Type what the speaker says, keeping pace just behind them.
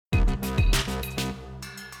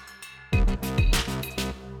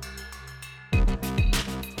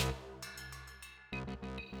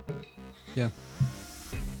Yeah.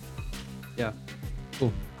 Yeah.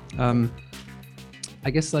 Cool. I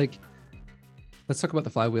guess like let's talk about the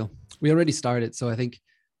flywheel. We already started, so I think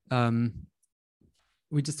um,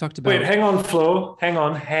 we just talked Wait, about. hang on, Flo. Hang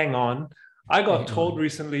on. I got Hang told on.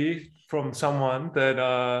 recently from someone that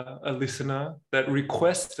a listener that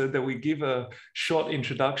requested that we give a short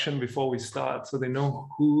introduction before we start so they know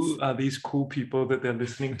who are these cool people that they're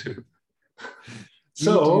listening to. Do you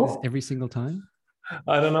do this So, every single time?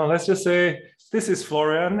 I don't know, let's just say this is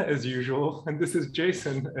Florian as usual, and this is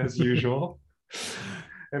Jason as usual.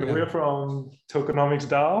 And Yeah. we're from Tokenomics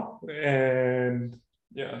DAO. And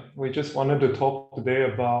yeah, we just wanted to talk today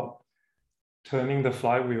about turning the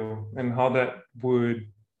flywheel and how that would,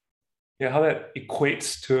 yeah, how that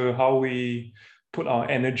equates to how we put our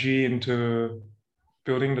energy into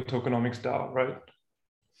building the tokenomics DAO, right?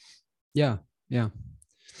 Yeah. Yeah.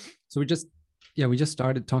 So we just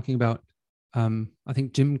started talking about I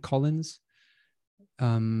think Jim Collins.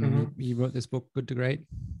 Mm-hmm. He wrote this book, Good to Great.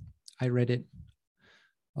 I read it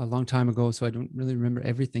a long time ago, so I don't really remember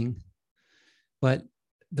everything. But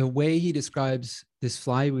the way he describes this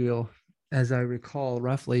flywheel, as I recall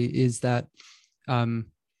roughly, is that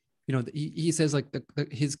he says like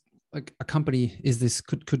his like a company is this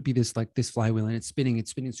could be this like this flywheel, and it's spinning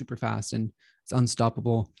super fast and it's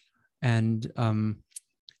unstoppable. And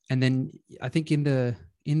then I think in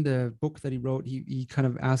the book that he wrote, he kind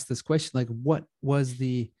of asked this question, like, what was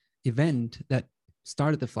the event that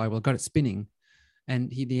started the flywheel, got it spinning? And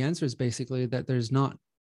the answer is basically that there's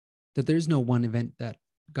no one event that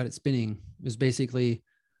got it spinning. It was basically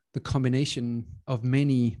the combination of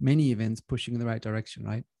many events pushing in the right direction,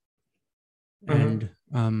 right? Mm-hmm.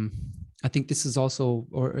 And I think this is also,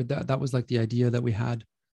 or that was like the idea that we had,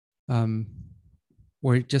 um,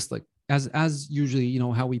 where just like as usually,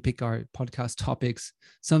 how we pick our podcast topics.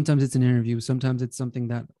 Sometimes it's an interview, sometimes it's something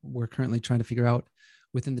that we're currently trying to figure out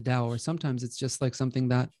within the DAO, or sometimes it's just like something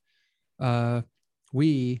that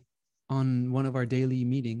we on one of our daily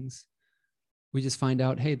meetings we just find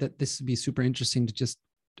out, hey, that this would be super interesting to just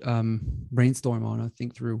brainstorm on or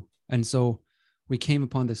think through. And so we came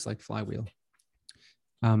upon this like flywheel.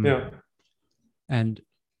 Yeah. And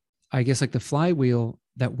I guess like the flywheel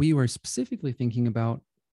that we were specifically thinking about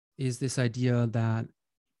is this idea that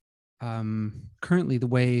currently the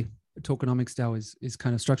way tokenomics DAO is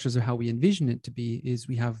kind of structures, or how we envision it to be, is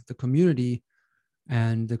we have the community,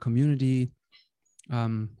 and the community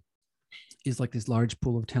is like this large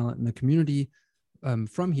pool of talent, and the community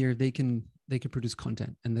from here they can produce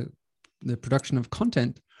content, and the production of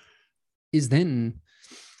content is then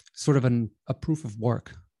sort of a proof of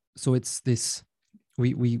work. So it's this,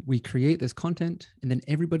 we create this content, and then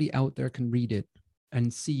everybody out there can read it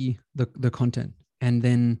and see the content, and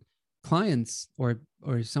then clients or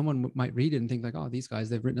someone might read it and think like, oh, these guys,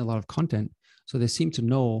 they've written a lot of content, so they seem to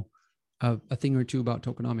know a thing or two about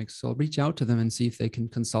tokenomics. So I'll reach out to them and see if they can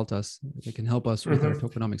consult us, they can help us with our Mm-hmm.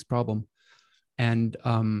 tokenomics problem. And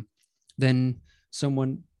then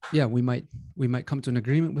someone, yeah, we might come to an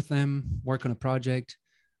agreement with them, work on a project.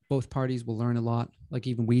 Both parties will learn a lot, like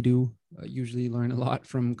even we do usually learn a lot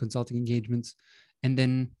from consulting engagements. And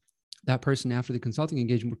then that person after the consulting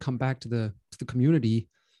engagement would come back to the community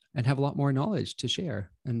and have a lot more knowledge to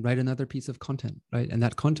share and write another piece of content, right? And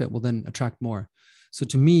that content will then attract more. So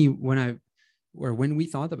to me, when we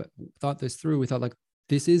thought this through, we thought like,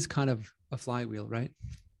 this is kind of a flywheel, right?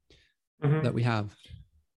 That Mm-hmm. we have.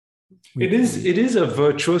 It is a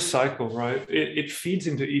virtuous cycle, right? It feeds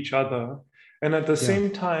into each other. And at the Yeah.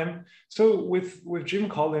 same time, so with Jim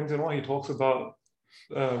Collins and what he talks about,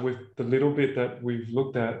 with the little bit that we've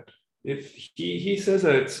looked at, he says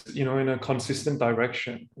that it's, in a consistent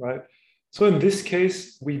direction, right? So in this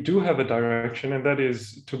case, we do have a direction, and that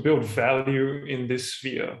is to build value in this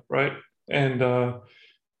sphere, right? And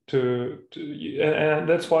and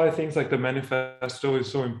that's why things like the manifesto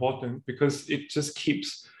is so important, because it just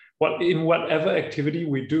keeps in whatever activity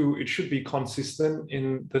we do, it should be consistent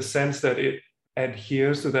in the sense that it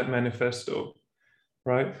adheres to that manifesto,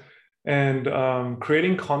 right? And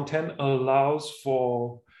creating content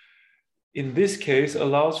in this case,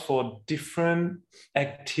 allows for different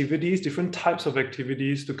activities, different types of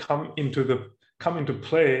activities to come into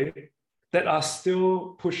play that are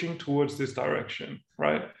still pushing towards this direction,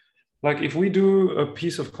 right? Like if we do a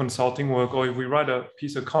piece of consulting work, or if we write a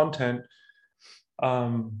piece of content,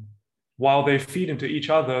 while they feed into each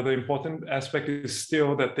other, the important aspect is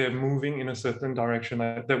still that they're moving in a certain direction,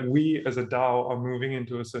 that we as a DAO are moving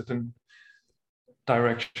into a certain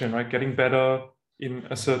direction, right? Getting better in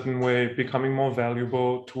a certain way, becoming more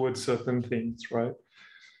valuable towards certain things, right?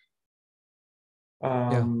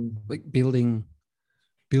 Yeah. Like building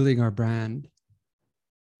building our brand,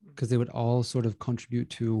 because they would all sort of contribute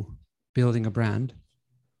to building a brand.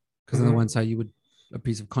 Because on the one side, a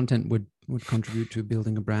piece of content would contribute to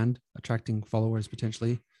building a brand, attracting followers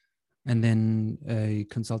potentially, and then a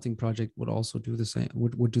consulting project would also do the same.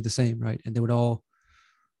 Would do the same, right? And they would all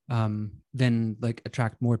then like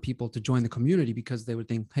attract more people to join the community, because they would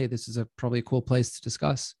think, hey, this is probably a cool place to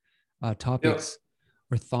discuss topics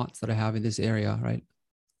or thoughts that I have in this area, right?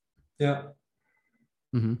 Yeah.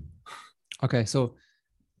 Okay, so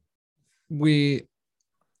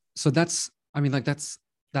that's, I mean, like that's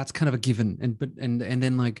kind of a given, and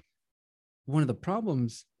then like one of the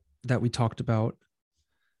problems that we talked about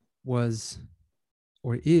was,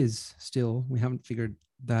 or is still, we haven't figured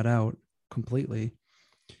that out completely,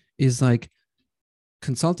 is like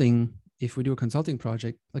consulting. If we do a consulting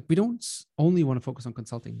project, like we don't only want to focus on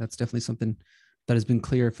consulting. That's definitely something that has been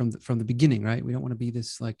clear from the beginning, right? We don't want to be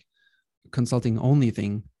this like consulting only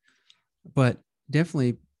thing, but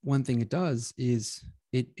definitely one thing it does is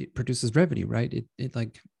it produces revenue, right? It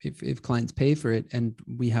like if clients pay for it and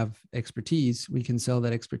we have expertise, we can sell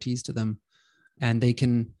that expertise to them, and they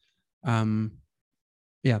can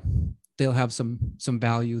they'll have some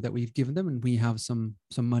value that we've given them, and we have some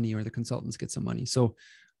money, or the consultants get some money. So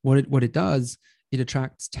what it does, it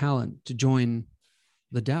attracts talent to join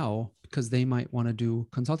the DAO, because they might want to do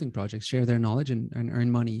consulting projects, share their knowledge, and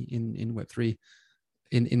earn money in Web3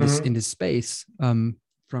 in this space from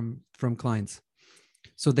clients.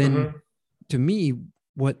 So then to me,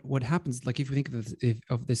 what happens, like if you think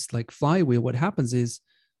of this like flywheel, what happens is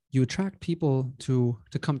you attract people to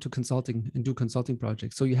come to consulting and do consulting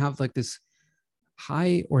projects. So you have like this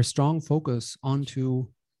high or strong focus onto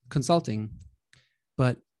consulting,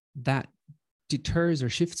 but that deters or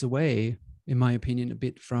shifts away, in my opinion, a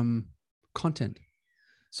bit from content.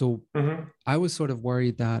 So I was sort of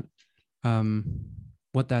worried that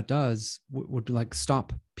what that does would like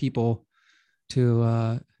stop people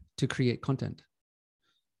to create content,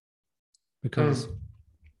 because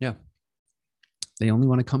they only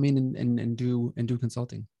want to come in and do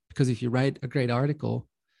consulting. Because if you write a great article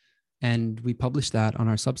and we publish that on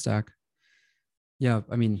our Substack,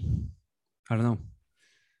 I mean, I don't know,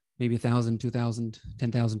 maybe 1,000, 2,000,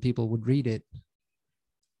 10,000 people would read it,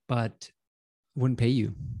 but wouldn't pay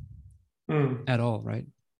you at all, right?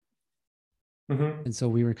 And so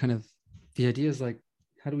we were kind of, the idea is like,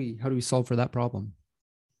 how do we solve for that problem?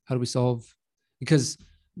 How do we solve? Because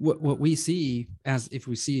what we see, as if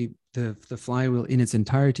we see the flywheel in its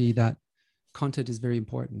entirety, that content is very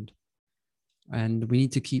important, and we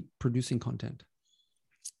need to keep producing content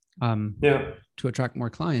to attract more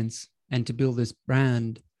clients and to build this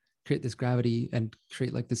brand, create this gravity, and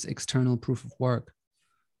create like this external proof of work,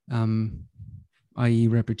 i.e.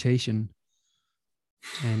 reputation.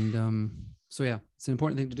 And so it's an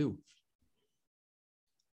important thing to do.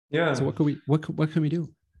 So what can we do?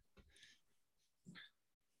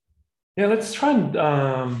 Let's try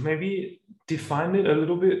and maybe define it a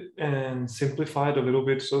little bit and simplify it a little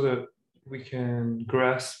bit, so that we can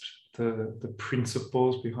grasp the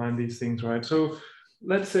principles behind these things, right? So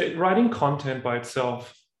let's say writing content by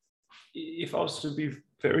itself, if I was to be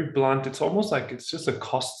very blunt, it's almost like it's just a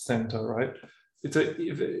cost center, right?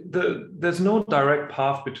 There's no direct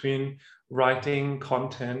path between writing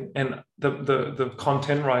content and the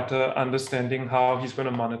content writer understanding how he's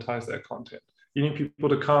going to monetize that content. You need people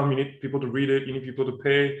to come, you need people to read it, you need people to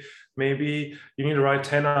pay. Maybe you need to write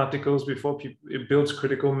 10 articles before it builds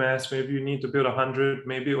critical mass. Maybe you need to build 100,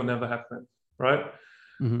 maybe it will never happen, right?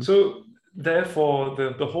 So therefore,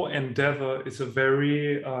 the whole endeavor is a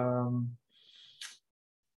very,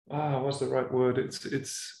 what's the right word?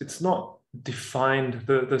 It's not defined.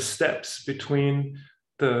 The steps between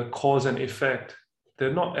the cause and effect,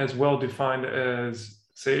 they're not as well defined as,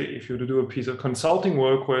 say, if you were to do a piece of consulting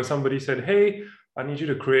work where somebody said, hey, I need you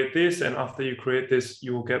to create this, and after you create this,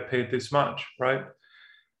 you will get paid this much, right?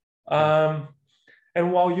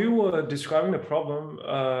 And while you were describing the problem,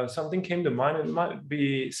 something came to mind. It might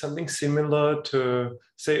be something similar to,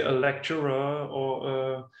 say, a lecturer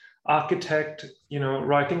or an architect,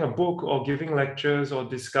 writing a book or giving lectures or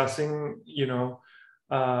discussing,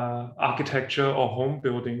 architecture or home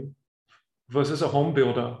building versus a home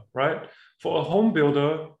builder, right? For a home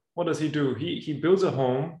builder, what does he do? He builds a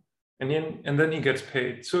home, and then he gets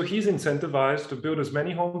paid. So he's incentivized to build as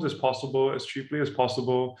many homes as possible, as cheaply as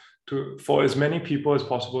possible, for as many people as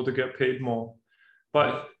possible to get paid more.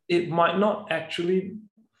 But it might not actually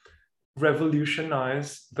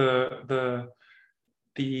revolutionize the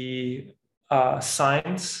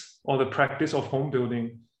science or the practice of home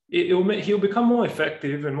building. He'll become more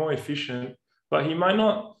effective and more efficient, but he might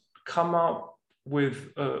not come out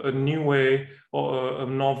with a new way or a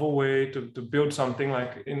novel way to build something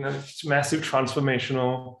like in a massive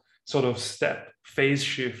transformational sort of phase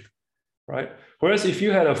shift, right? Whereas if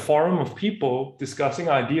you had a forum of people discussing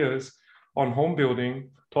ideas on home building,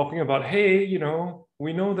 talking about, hey,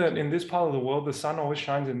 we know that in this part of the world, the sun always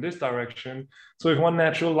shines in this direction. So if one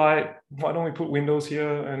natural light, why don't we put windows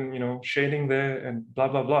here and, shading there and blah,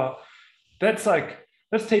 blah, blah. That's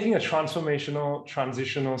taking a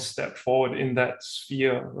transitional step forward in that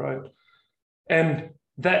sphere, right? And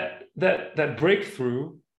that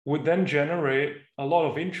breakthrough would then generate a lot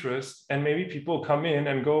of interest, and maybe people come in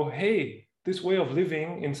and go, hey, this way of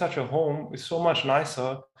living in such a home is so much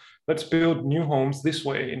nicer. Let's build new homes this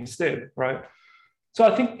way instead, right? So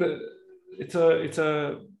I think that it's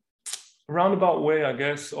a roundabout way, I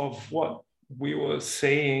guess, of what we were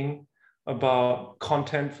saying about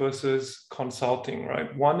content versus consulting,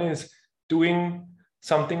 right? One is doing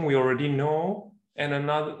something we already know, and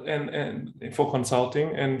another, and for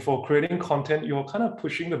consulting, and for creating content, you're kind of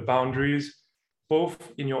pushing the boundaries,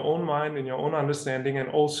 both in your own mind, in your own understanding, and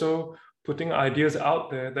also putting ideas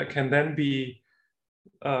out there that can then be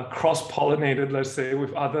cross-pollinated, let's say,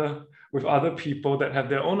 with other people that have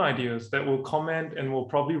their own ideas, that will comment and will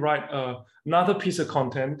probably write another piece of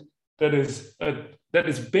content that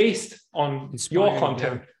is based on Inspired, your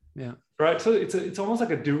content. Yeah. Right. So it's almost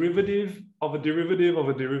like a derivative of a derivative of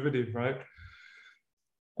a derivative, right?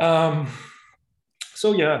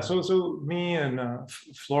 So yeah, so me and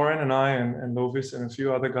Florian and I and Lovis and a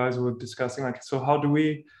few other guys were discussing, like, so how do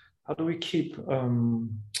we keep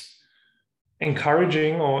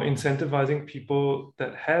encouraging or incentivizing people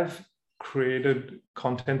that have created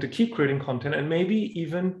content to keep creating content, and maybe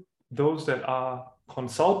even those that are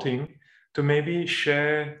consulting to maybe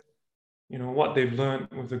share, what they've learned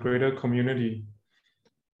with the greater community.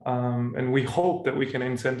 And we hope that we can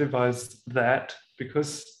incentivize that,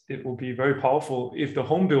 because it will be very powerful if the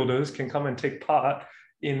home builders can come and take part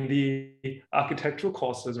in the architectural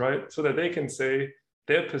courses, right? So that they can say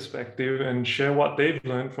their perspective and share what they've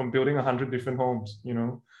learned from building 100 different homes,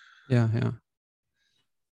 Yeah.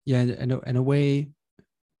 In a way,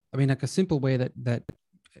 I mean, like a simple way that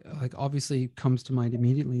like obviously comes to mind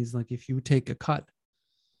immediately is like if you take a cut,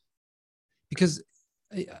 because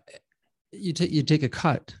you take a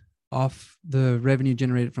cut off the revenue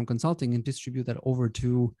generated from consulting and distribute that over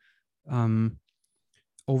to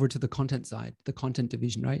the content side, the content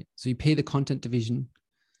division, right? So you pay the content division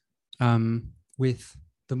with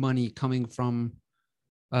the money coming from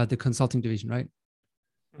the consulting division, right?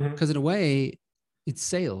 Because in a way, it's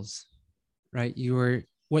sales, right?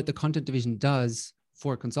 What the content division does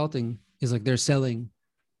for consulting is like they're selling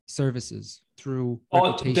services through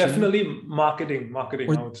reputation. Definitely marketing, or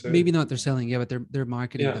I would say. Maybe not they're selling, yeah, but they're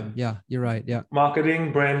marketing them. Yeah, you're right. Yeah.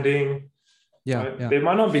 Marketing, branding. Yeah, right? Yeah. They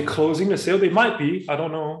might not be closing the sale. They might be, I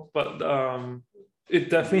don't know, but it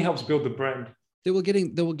definitely helps build the brand. They will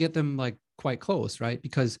get them like quite close, right?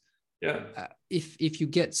 Because if you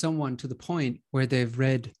get someone to the point where they've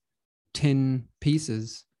read 10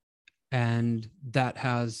 pieces and that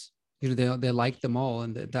has, they like them all,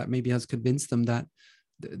 and that maybe has convinced them that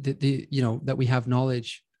that we have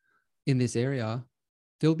knowledge in this area,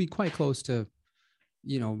 they'll be quite close to,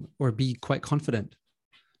 or be quite confident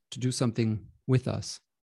to do something with us.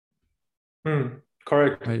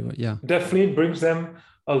 Correct. Right. Yeah. Definitely brings them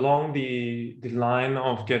along the line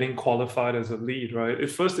of getting qualified as a lead, right? At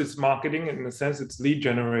first it's marketing, in a sense it's lead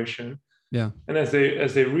generation. Yeah. And as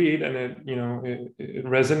they read and it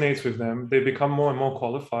resonates with them, they become more and more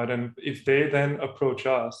qualified. And if they then approach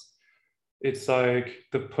us, it's like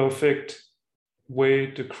the perfect way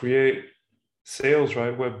to create sales,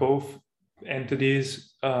 right? Where both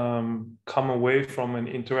entities come away from an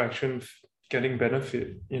interaction getting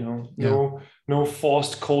benefit, no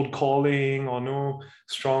forced cold calling or no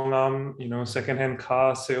strong arm, secondhand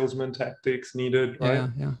car salesman tactics needed, right?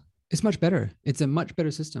 Yeah. It's much better. It's a much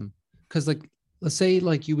better system. Because like, let's say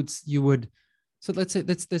like you would, so let's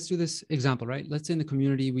do this example, right? Let's say in the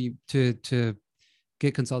community, we to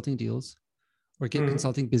get consulting deals or get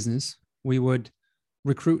consulting business, we would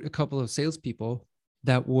recruit a couple of salespeople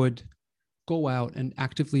that would go out and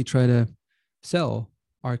actively try to sell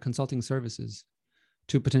our consulting services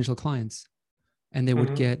to potential clients, and they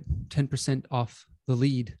would get 10% off the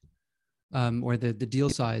lead, or the deal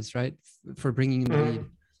size, right, for bringing in the lead.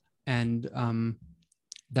 And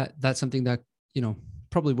that's something that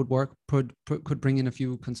probably would work, could bring in a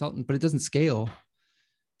few consultants, but it doesn't scale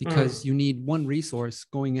because you need one resource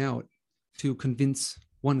going out to convince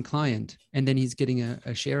one client, and then he's getting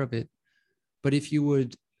a share of it. But if you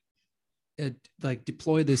would like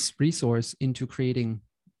deploy this resource into creating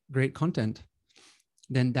great content,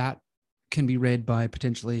 then that can be read by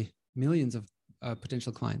potentially millions of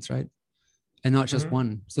potential clients, right? And not just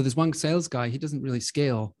one. So there's one sales guy, he doesn't really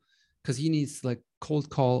scale because he needs to like cold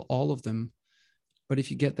call all of them. But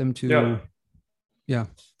if you get them to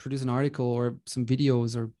produce an article or some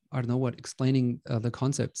videos or I don't know what, explaining the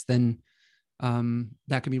concepts, then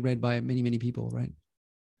that can be read by many, many people, right?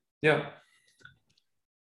 Yeah.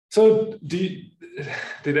 So did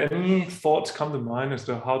any thoughts come to mind as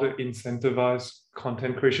to how to incentivize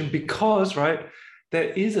content creation? Because, right, there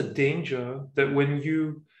is a danger that when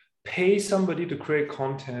you pay somebody to create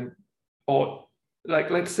content, or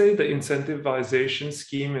like, let's say the incentivization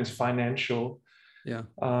scheme is financial. Yeah.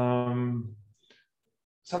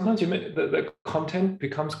 Sometimes the content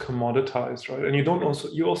becomes commoditized, right? And you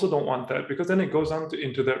also don't want that, because then it goes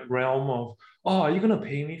into that realm of, oh, are you going to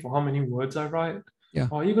pay me for how many words I write? Yeah.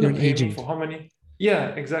 Or are you going to pay agent. me for how many? Yeah,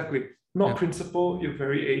 exactly. Not principal, you're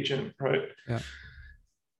very agent, right? Yeah.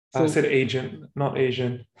 So, I said agent, not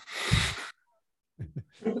Asian.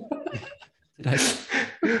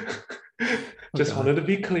 Just wanted to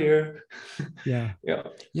be clear. Yeah. Yeah.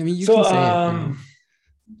 I mean, you can say it.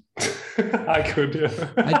 You know? I could. Yeah.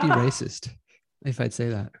 I'd be racist if I'd say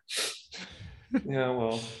that. Yeah.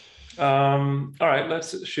 Well. All right.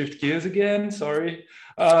 Let's shift gears again. Sorry.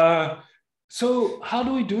 So how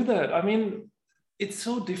do we do that? I mean, it's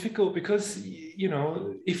so difficult because, you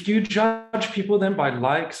know, if you judge people then by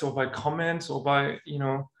likes or by comments or by, you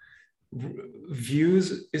know,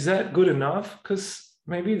 views, is that good enough? Because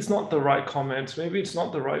maybe it's not the right comments, maybe it's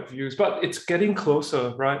not the right views, but it's getting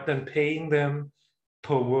closer, right, than paying them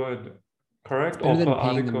per word, correct? Or per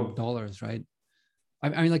article. Them dollars, right? I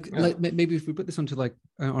mean, like maybe if we put this onto like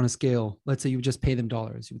on a scale, let's say you would just pay them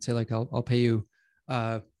dollars. You would say like, I'll pay you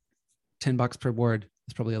 $10 per word.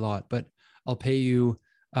 It's probably a lot, but I'll pay you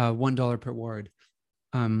 $1 per word.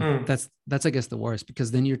 That's I guess the worst,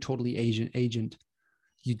 because then you're totally agent.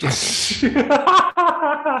 You just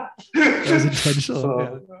that was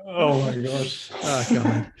intentional. Oh my gosh. Oh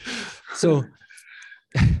god. So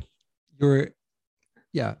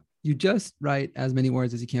you just write as many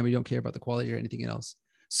words as you can, but you don't care about the quality or anything else.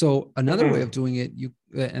 So another way of doing it,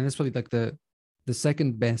 and that's probably like the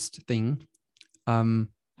second best thing.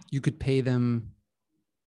 You could pay them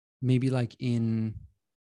maybe like in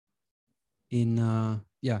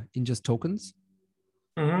just tokens.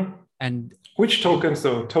 And which tokens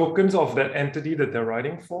though? Tokens of that entity that they're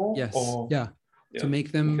writing for? Yes. To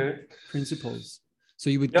make them principals. So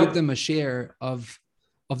you would give them a share of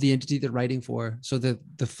the entity they're writing for. So the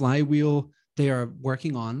flywheel they are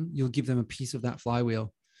working on, you'll give them a piece of that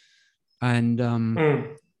flywheel. And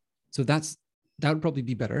so that would probably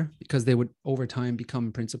be better, because they would over time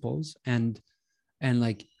become principals, and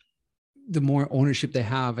like the more ownership they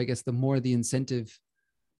have, I guess the more the incentive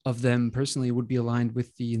of them personally would be aligned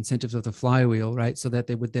with the incentives of the flywheel, right? So that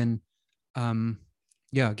they would then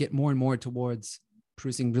get more and more towards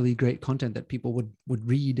producing really great content that people would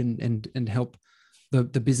read and help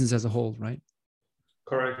the business as a whole, right?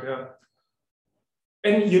 Correct. Yeah.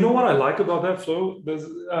 And you know what I like about that, Flo? There's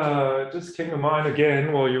just came to mind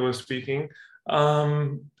again while you were speaking.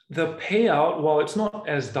 The payout, while it's not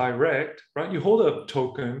as direct, right? You hold a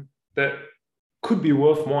token that could be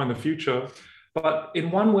worth more in the future, but in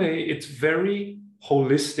one way, it's very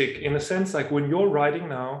holistic, in a sense, like when you're writing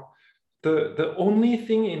now, the only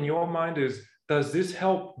thing in your mind is, does this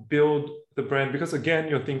help build the brand? Because again,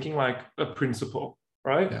 you're thinking like a principle,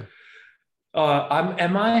 right? Yeah.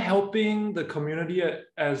 Am I helping the community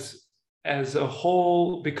as a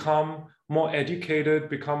whole become more educated,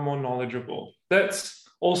 become more knowledgeable? That's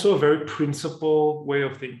also a very principled way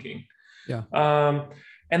of thinking. Yeah.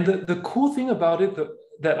 And the cool thing about it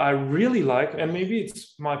that I really like, and maybe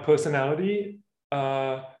it's my personality,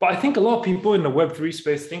 but I think a lot of people in the Web3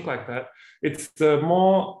 space think like that. It's the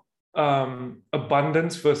more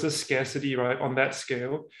abundance versus scarcity, right? On that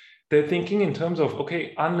scale, they're thinking in terms of,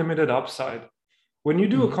 okay, unlimited upside. When you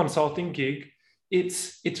do a consulting gig,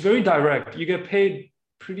 it's very direct. You get paid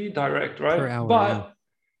pretty direct, right? Per hour,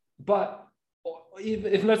 but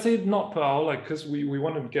if let's say not per hour, like, because we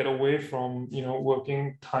want to get away from, you know,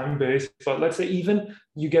 working time-based, but let's say even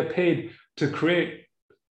you get paid to create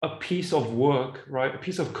a piece of work, right? A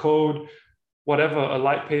piece of code, whatever, a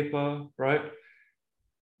light paper, right?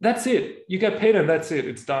 That's it. You get paid and that's it.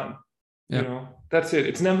 It's done. You know, that's it.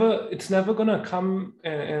 It's never gonna come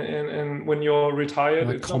and when you're retired,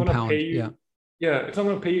 like it's compound, not gonna pay you. Yeah, it's not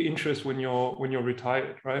gonna pay you interest when you're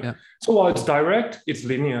retired, right? So while it's direct, it's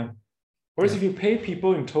linear. Whereas if you pay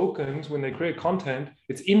people in tokens when they create content,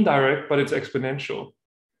 it's indirect, but it's exponential.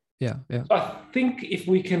 Yeah. So I think if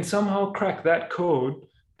we can somehow crack that code,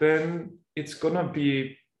 then it's gonna be,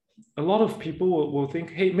 a lot of people will think,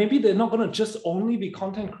 hey, maybe they're not gonna just only be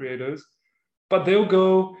content creators, but they'll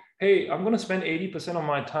go, hey, I'm gonna spend 80% of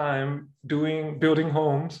my time building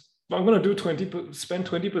homes. I'm gonna spend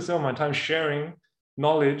 20% of my time sharing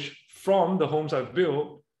knowledge from the homes I've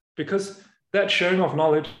built, because that sharing of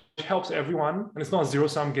knowledge helps everyone, and it's not a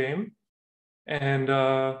zero-sum game. And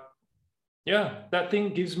yeah, that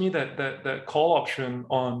thing gives me that call option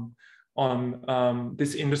on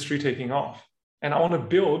this industry taking off, and I want to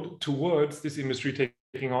build towards this industry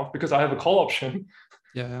taking off because I have a call option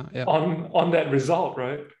on that result,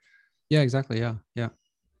 right? Yeah, exactly. Yeah.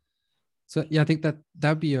 So yeah, I think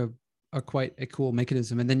that'd be a quite a cool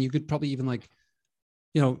mechanism. And then you could probably even like,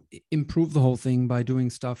 improve the whole thing by doing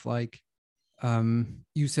stuff like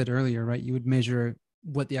you said earlier, right? You would measure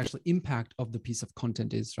what the actual impact of the piece of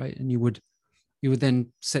content is, right? And you would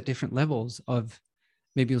then set different levels of,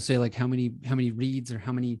 maybe you'll say like how many reads or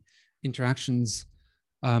how many interactions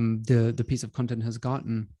the piece of content has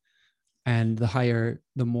gotten, and the higher,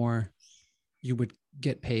 the more you would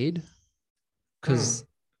get paid, because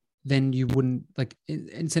then you wouldn't, like,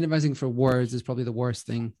 incentivizing for words is probably the worst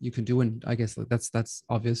thing you can do, and I guess like that's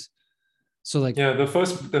obvious. So like, yeah, the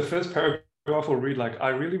first paragraph will read like, I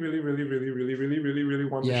really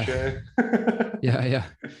want to share.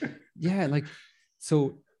 yeah, like,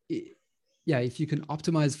 so yeah, if you can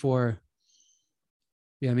optimize for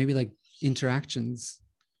maybe like interactions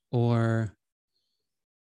or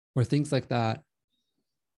things like that.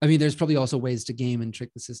 I mean, there's probably also ways to game and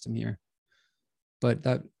trick the system here, but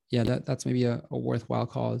that's maybe a worthwhile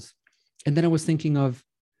cause. And then I was thinking of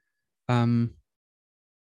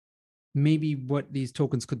maybe what these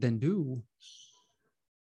tokens could then do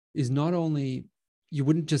is, not only you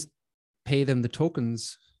wouldn't just pay them the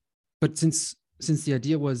tokens, but since the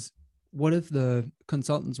idea was, what if the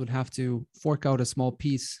consultants would have to fork out a small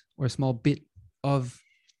piece or a small bit of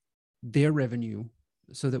their revenue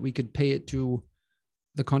so that we could pay it to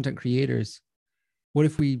the content creators? What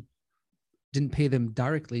if we didn't pay them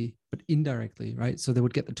directly, but indirectly, right? So they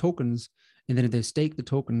would get the tokens, and then if they stake the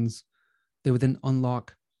tokens, they would then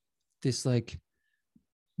unlock this like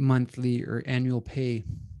monthly or annual pay.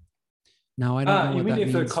 Now, I don't know what that means.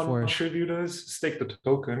 You mean if the contributors stake the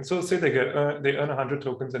token? So say they earn 100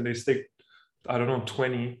 tokens and they stake, I don't know,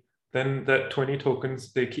 20. Then that 20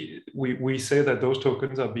 tokens, we say that those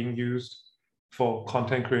tokens are being used for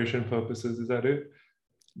content creation purposes. Is that it?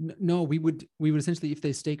 No, we would essentially, if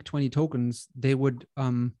they stake 20 tokens, they would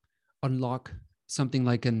unlock something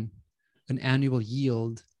like an annual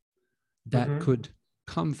yield that could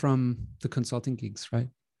come from the consulting gigs, right?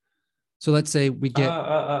 So let's say we get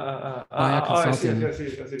via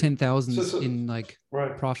consulting 10,000 in like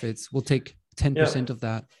profits. We'll take 10% of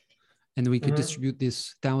that, and then we could distribute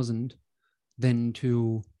this 1,000 then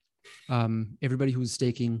to everybody who's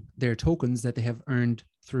staking their tokens that they have earned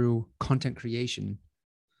through content creation.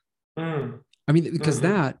 I mean, because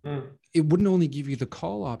it wouldn't only give you the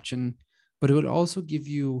call option, but it would also give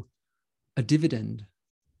you a dividend,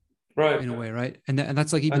 right? In a way, right? And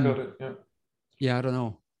that's like, even, I got it. Yeah, I don't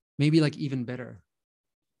know. Maybe like even better.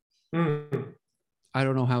 I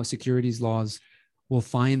don't know how securities laws will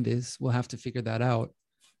find this. We'll have to figure that out.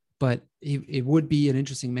 But it would be an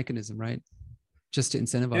interesting mechanism, right? Just to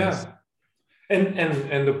incentivize. Yeah.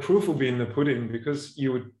 And the proof will be in the pudding, because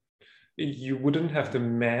you wouldn't have to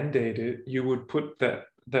mandate it. You would put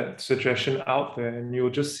that suggestion out there, and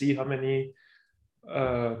you'll just see how many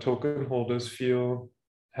token holders feel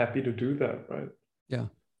happy to do that, right? Yeah.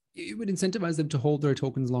 It would incentivize them to hold their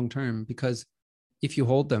tokens long term, because if you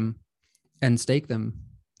hold them and stake them,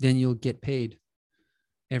 then you'll get paid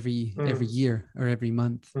every year or every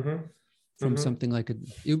month from something like it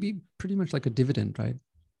would be pretty much like a dividend, right?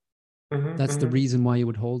 That's the reason why you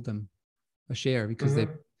would hold them, a share, because they,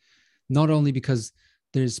 not only because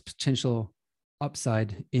there's potential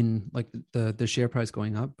upside in like the share price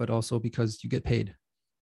going up, but also because you get paid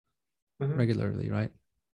regularly, right?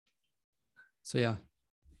 So yeah,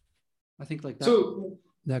 I think like that. So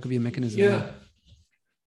that could be a mechanism. Yeah.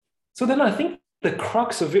 So then I think the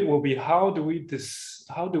crux of it will be, how do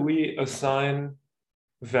we assign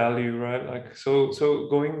value, right? Like, so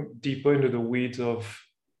going deeper into the weeds of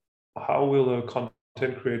how will a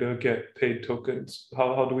content creator get paid tokens?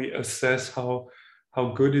 How do we assess how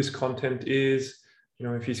good his content is?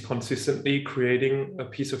 If he's consistently creating a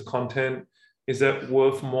piece of content, is that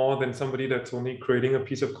worth more than somebody that's only creating a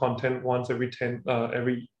piece of content once every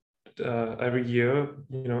year?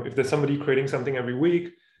 If there's somebody creating something every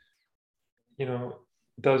week,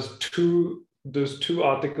 does two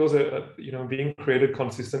articles being created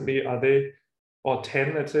consistently, are they or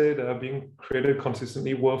 10, let's say, that are being created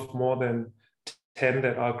consistently worth more than 10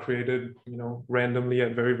 that are created, randomly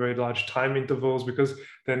at very, very large time intervals, because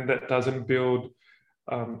then that doesn't build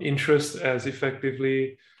interest as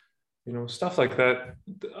effectively, stuff like that.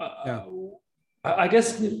 Yeah. I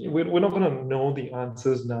guess we're not going to know the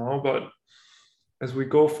answers now, but as we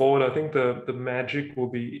go forward, I think the magic will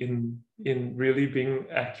be in really being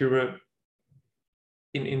accurate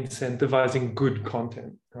in incentivizing good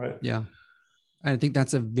content, right? Yeah. I think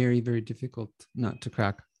that's a very, very difficult nut to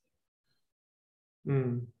crack.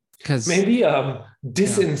 Because maybe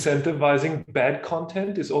disincentivizing bad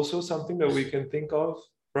content is also something that we can think of,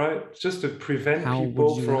 right? Just to prevent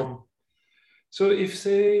people from. So if,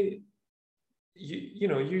 say,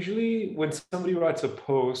 usually when somebody writes a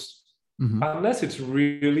post, unless it's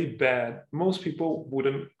really bad, most people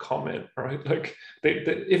wouldn't comment, right? Like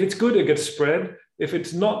if it's good, it gets spread. If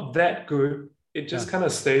it's not that good, it just kind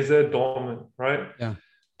of stays there dormant, right? Yeah.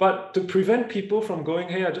 But to prevent people from going,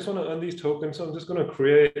 hey, I just want to earn these tokens, so I'm just going to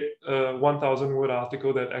create a 1,000 word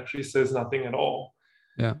article that actually says nothing at all.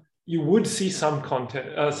 Yeah. You would see some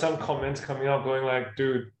comments coming out going like,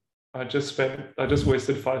 dude, I just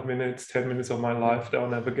wasted 5 minutes, 10 minutes of my life that I'll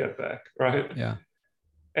never get back, right? Yeah.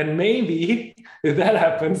 And maybe if that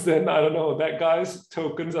happens, then I don't know, that guy's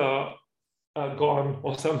tokens are gone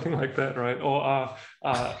or something like that, right? Or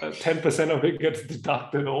 10% of it gets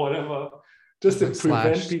deducted or whatever, just to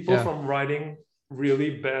prevent people from writing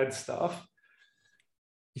really bad stuff.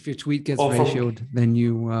 If your tweet gets ratioed, then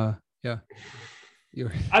you're. I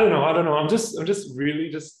don't know. I'm just really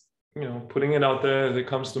just putting it out there as it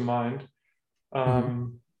comes to mind.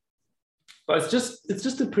 But it's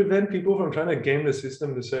just to prevent people from trying to game the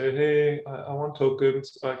system to say, hey, I want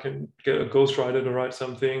tokens. I can get a ghostwriter to write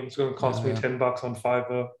something. It's going to cost me $10 on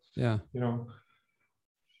Fiverr. Yeah.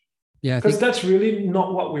 Yeah, because that's really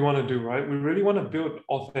not what we want to do, right? We really want to build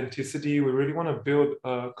authenticity. We really want to build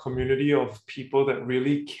a community of people that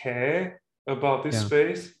really care about this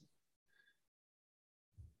space.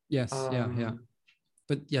 Yes. Yeah.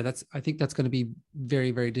 But yeah, I think that's going to be very,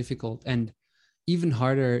 very difficult, and even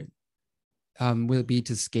harder will be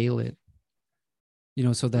to scale it,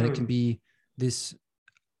 so that it can be this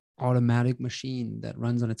automatic machine that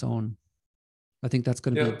runs on its own. I think that's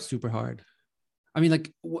going to be super hard. I mean,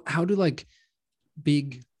 like, how do like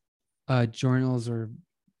big journals or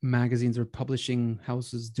magazines or publishing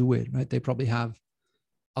houses do it, right? They probably have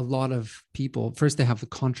a lot of people. First, they have the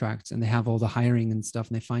contracts and they have all the hiring and stuff,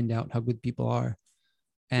 and they find out how good people are.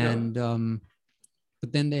 And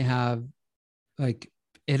but then they have like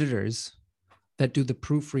editors that do the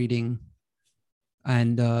proofreading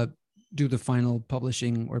and do the final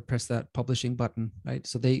publishing or press that publishing button, right?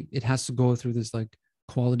 So it has to go through this like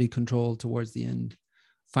quality control towards the end,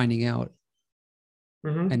 finding out,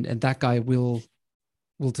 and that guy will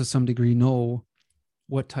to some degree know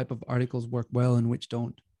what type of articles work well and which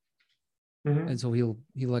don't, and so he'll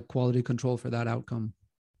like quality control for that outcome.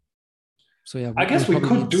 So yeah, I guess we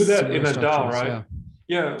could do that in a DAO, right?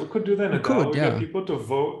 Yeah, we could do that in a DAO. We get people to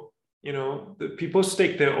vote. The people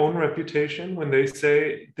stake their own reputation when they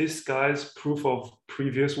say this guy's proof of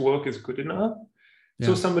previous work is good enough.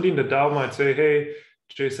 So somebody in the DAO might say, hey,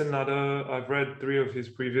 Jason Nutter, I've read 3 of his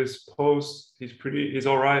previous posts. He's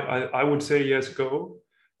all right. I would say yes, go.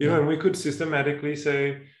 And we could systematically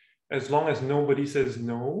say, as long as nobody says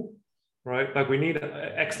no, right? Like we need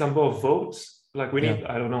X number of votes. Like we need,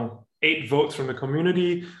 I don't know, 8 votes from the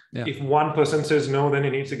community. If one person says no, then it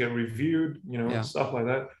needs to get reviewed, stuff like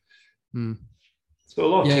that. So a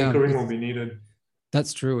lot of tinkering will be needed.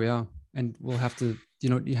 That's true. Yeah. And we'll have to,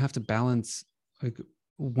 you have to balance like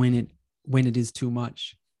when it is too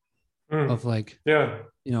much of like,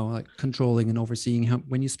 like controlling and overseeing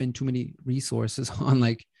when you spend too many resources on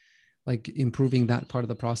like improving that part of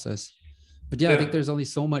the process. But I think there's only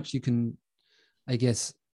so much you can, I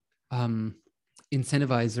guess,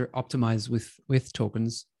 incentivize or optimize with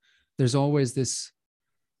tokens. There's always this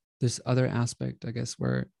other aspect, I guess,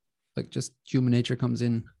 where like just human nature comes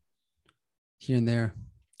in here and there,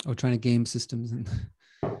 or trying to game systems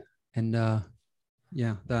and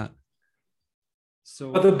that.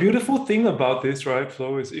 So, but the beautiful thing about this, right,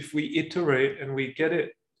 Flo, is if we iterate and we get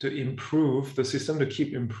it to improve, the system to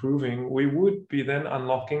keep improving, we would be then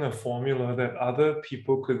unlocking a formula that other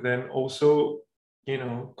people could then also,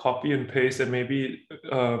 copy and paste and maybe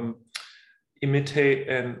imitate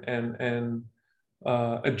and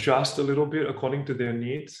adjust a little bit according to their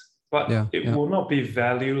needs. But it will not be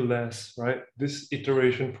valueless, right? This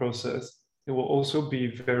iteration process, it will also be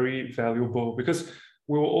very valuable, because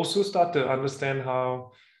we will also start to understand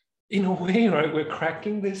how, in a way, right, we're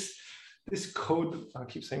cracking this this code, I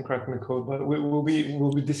keep saying cracking the code, but we'll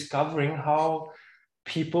be discovering how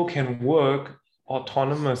people can work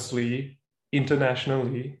autonomously,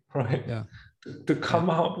 internationally, right? Yeah. To come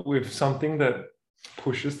out with something that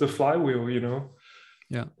pushes the flywheel, you know?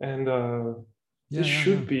 Yeah. And this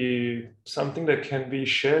should be something that can be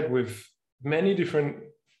shared with many different,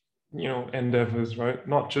 you know, endeavors, right?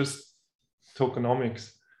 Not just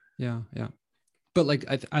tokenomics. Yeah. Yeah. But like,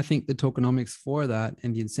 I think the tokenomics for that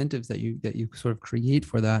and the incentives that you sort of create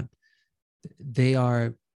for that, they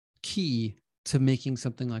are key to making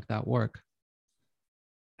something like that work.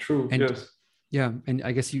 True. And yes. Yeah. And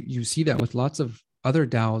I guess you see that with lots of other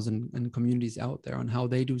DAOs and communities out there on how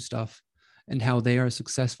they do stuff and how they are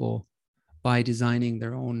successful by designing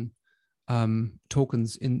their own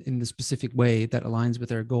tokens in the specific way that aligns with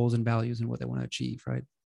their goals and values and what they want to achieve, right?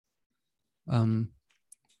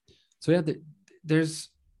 So yeah, there's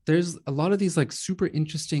a lot of these like super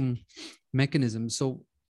interesting mechanisms. So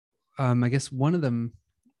I guess one of them,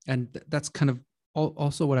 and that's kind of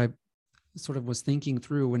also what I sort of was thinking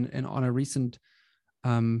through and on a recent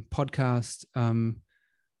podcast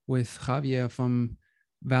with Javier from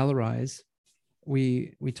Valorize,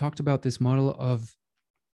 we talked about this model of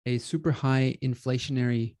a super high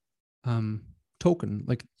inflationary token.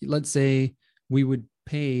 Like, let's say we would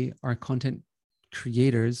pay our content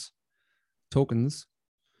creators tokens,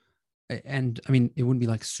 and I mean, it wouldn't be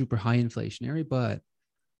like super high inflationary, but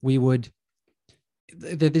we would,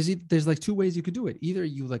 there's like two ways you could do it. Either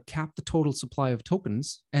you like cap the total supply of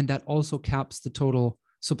tokens, and that also caps the total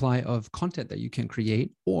supply of content that you can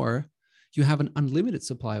create, or you have an unlimited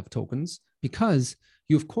supply of tokens, because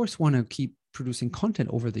you of course want to keep producing content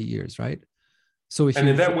over the years, right? So if and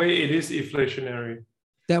in that way it is inflationary.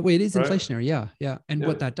 That way it is right? Inflationary, yeah. And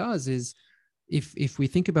what that does is, if we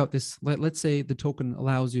think about this, let's say the token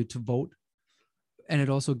allows you to vote, and it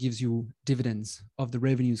also gives you dividends of the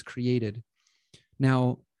revenues created.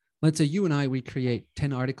 Now, let's say you and I, we create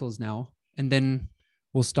 10 articles now, and then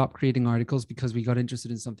we'll stop creating articles because we got interested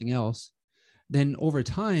in something else. Then over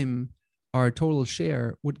time, our total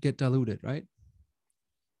share would get diluted, right?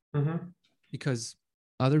 Mm-hmm. Because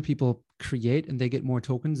other people create and they get more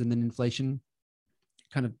tokens, and then inflation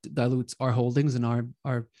kind of dilutes our holdings and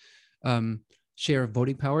our share of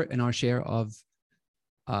voting power and our share of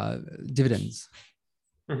dividends.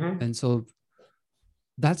 Mm-hmm. And so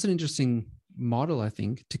that's an interesting model, I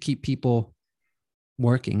think, to keep people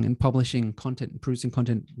working and publishing content and producing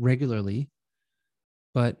content regularly.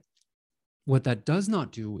 But what that does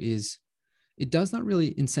not do is it does not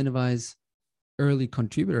really incentivize early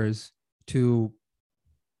contributors to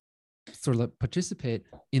sort of participate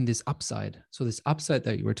in this upside. So this upside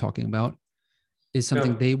that you were talking about is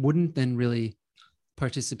something they wouldn't then really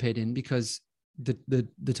participate in, because the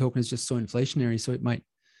token is just so inflationary. So it might,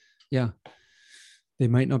 they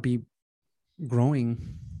might not be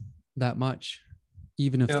growing that much,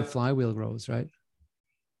 even if the flywheel grows, right?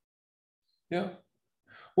 Yeah.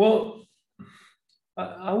 Well,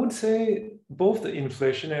 I would say both the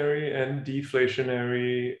inflationary and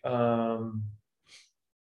deflationary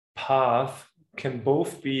path can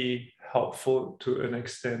both be helpful to an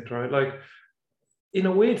extent, right? Like, in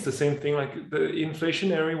a way, it's the same thing. Like the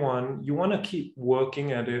inflationary one, you want to keep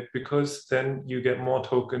working at it because then you get more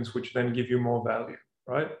tokens, which then give you more value,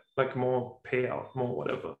 right? Like more payout, more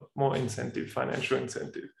whatever, more incentive, financial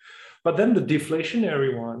incentive. But then the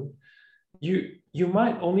deflationary one, you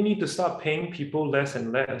might only need to start paying people less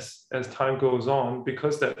and less as time goes on,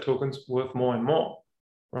 because that token's worth more and more,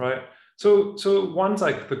 right? So one's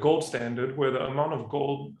like the gold standard, where the amount of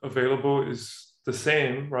gold available is the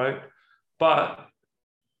same, right? But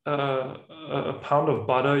a pound of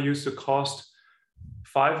butter used to cost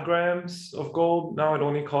 5 grams of gold. Now it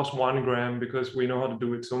only costs 1 gram, because we know how to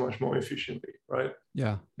do it so much more efficiently, right?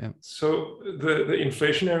 Yeah. So the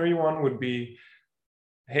inflationary one would be,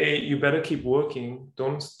 hey, you better keep working.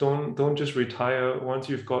 Don't just retire once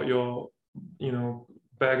you've got your,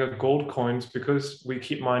 bag of gold coins, because we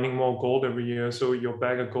keep mining more gold every year. So your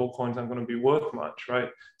bag of gold coins aren't going to be worth much, right?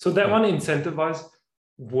 So that one incentivizes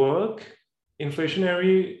work.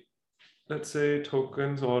 Inflationary, let's say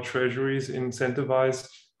tokens or treasuries incentivize,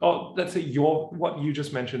 or let's say what you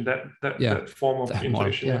just mentioned, that form of that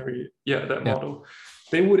inflationary model, model,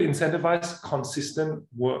 they would incentivize consistent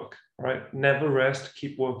work, right? Never rest,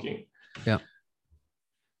 keep working.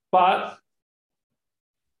 But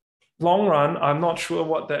long run, I'm not sure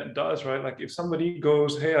what that does, right? Like if somebody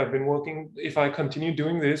goes, hey, I've been working, if I continue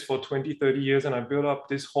doing this for 20, 30 years and I build up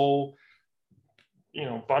this whole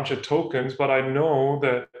bunch of tokens, but I know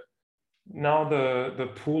that now the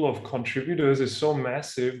pool of contributors is so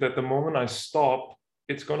massive that the moment I stop,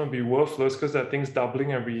 it's going to be worthless because that thing's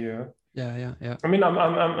doubling every year. Yeah. I mean,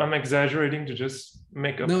 I'm exaggerating to just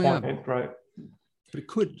make a point, right? But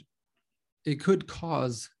it could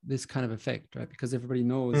cause this kind of effect, right? Because everybody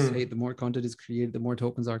knows, hey, the more content is created, the more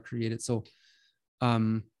tokens are created. So,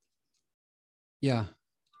 yeah,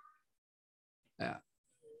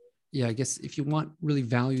 I guess if you want really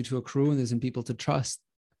value to accrue and there's some people to trust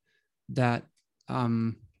that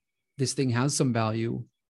this thing has some value,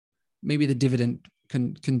 maybe the dividend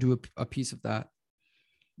can do a piece of that.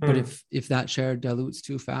 But if that share dilutes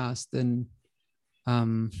too fast, then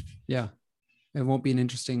it won't be an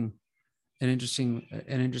interesting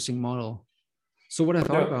model. So what I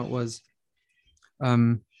thought about was,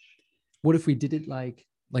 what if we did it like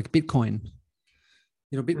Bitcoin?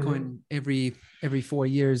 Bitcoin every 4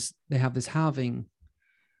 years they have this halving,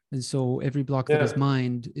 and so every block that is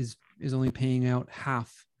mined is only paying out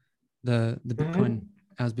half the Bitcoin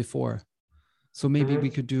as before. So maybe we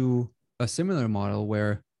could do a similar model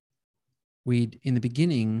where in the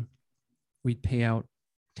beginning we'd pay out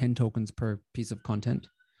 10 tokens per piece of content,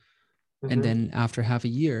 and then after half a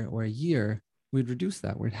year or a year we'd reduce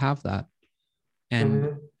that, we'd have that,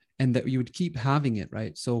 and that you would keep having it,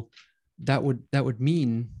 right? So that would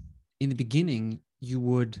mean in the beginning you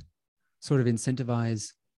would sort of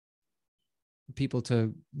incentivize people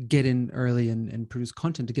to get in early and produce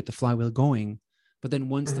content to get the flywheel going. But then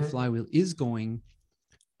once the flywheel is going,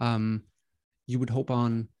 you would hope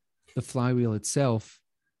on the flywheel itself,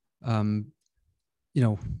 and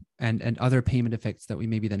other payment effects that we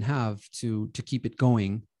maybe then have to keep it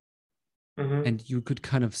going. And you could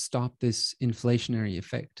kind of stop this inflationary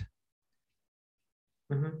effect,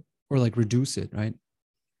 or like reduce it, right?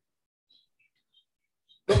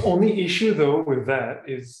 The only issue though with that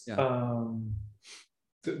is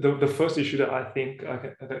the first issue that I think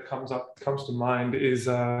that comes to mind is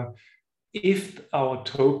if our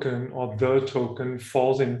token or the token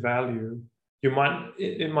falls in value, it might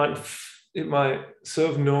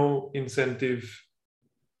serve no incentive,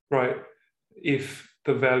 right? If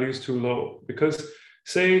the value is too low, because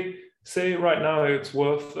say right now it's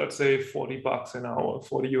worth, let's say, $40 an hour,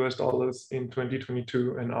 $40 in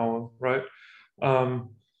 2022 an hour, right?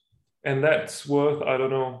 And that's worth, I don't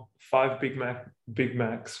know, 5 Big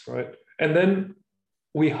Macs, right? And then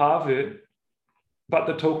we halve it, but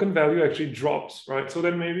the token value actually drops, right? So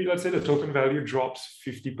then maybe let's say the token value drops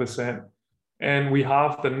 50%, and we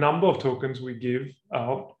halve the number of tokens we give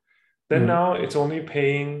out. Then now it's only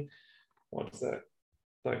paying, what's that?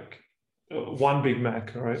 Like 1 Big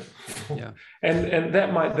Mac, right? Yeah. and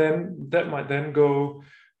that might then go,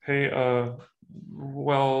 hey,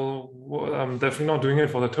 well, I'm definitely not doing it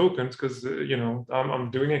for the tokens because I'm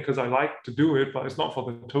doing it because I like to do it, but it's not for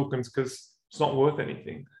the tokens because it's not worth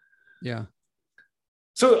anything. Yeah.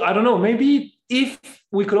 So I don't know, maybe if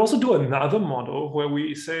we could also do another model where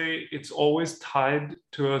we say it's always tied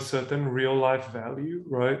to a certain real life value,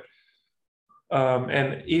 right?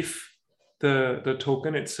 And if the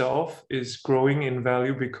token itself is growing in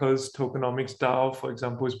value because tokenomics DAO, for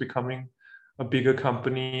example, is becoming a bigger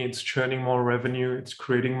company, it's churning more revenue, it's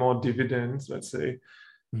creating more dividends, let's say,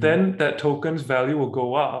 then that token's value will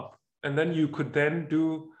go up. And then you could then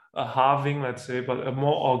do a halving, let's say, but a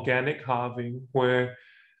more organic halving where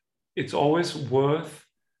it's always worth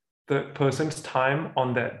the person's time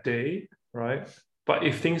on that day, right? But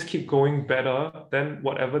if things keep going better, then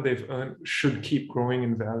whatever they've earned should keep growing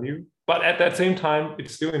in value. But at that same time,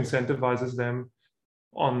 it still incentivizes them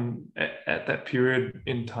at that period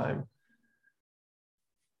in time.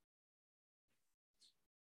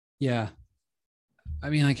 Yeah. I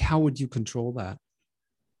mean, like, how would you control that?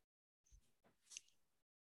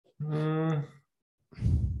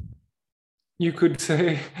 You could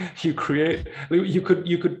say you could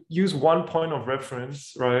use one point of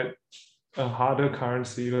reference, right? A harder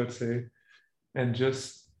currency, let's say, and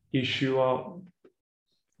just issue out,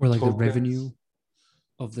 or like tokens. The revenue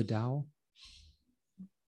of the DAO,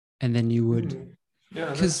 and then you would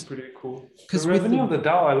that's pretty cool. The revenue of the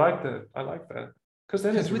DAO, I like that because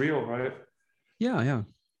then it's real, right? Yeah,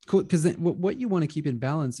 cool. Because what you want to keep in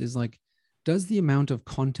balance is like, does the amount of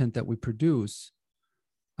content that we produce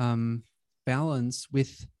balance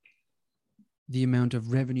with the amount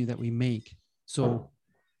of revenue that we make? So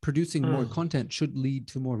producing more content should lead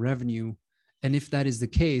to more revenue. And if that is the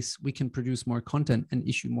case, we can produce more content and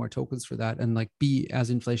issue more tokens for that and like be as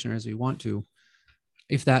inflationary as we want to.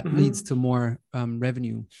 If that leads to more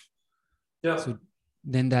revenue. Yeah. So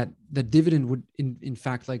then the dividend would in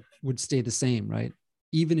fact like would stay the same, right?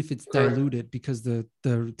 Even if it's diluted because the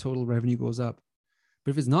total revenue goes up.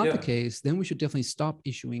 But if it's not the case, then we should definitely stop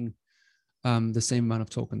issuing the same amount of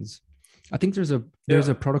tokens. I think there's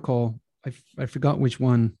a protocol. I forgot which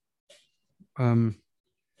one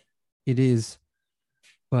it is,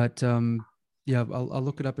 but yeah, I'll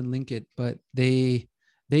look it up and link it. But they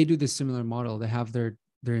do this similar model. They have their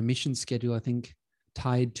emission schedule, I think,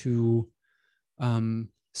 tied to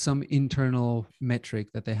some internal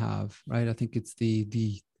metric that they have, right? I think it's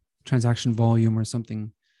the transaction volume or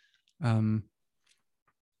something. And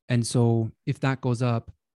so if that goes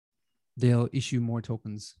up, they'll issue more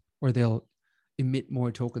tokens, or they'll emit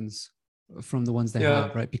more tokens from the ones they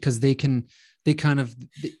have, right? Because they can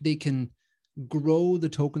grow the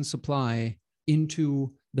token supply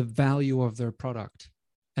into the value of their product.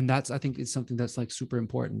 And that's, I think, is something that's like super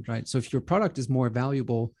important, right? So if your product is more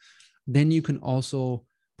valuable, then you can also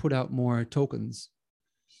put out more tokens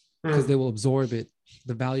because they will absorb it.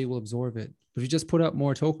 The value will absorb it. But if you just put out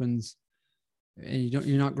more tokens and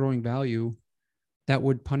you're not growing value, that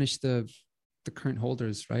would punish the current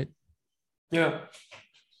holders, right? Yeah.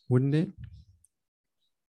 Wouldn't it?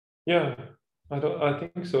 Yeah. I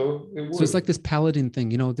think so. It would. So it's like this paladin thing,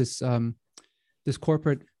 this this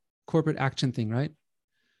corporate action thing, right?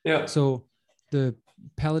 Yeah. So the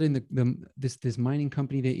paladin, this mining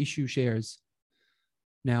company, they issue shares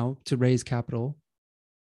now to raise capital.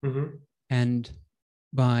 Mm-hmm. And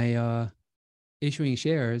by issuing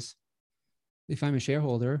shares, if I'm a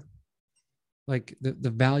shareholder, like the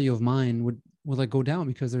value of mine would like go down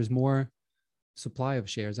because there's more supply of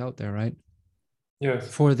shares out there, right? Yes.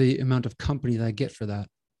 For the amount of company that I get for that.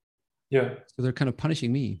 Yeah. So they're kind of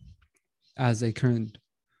punishing me as a current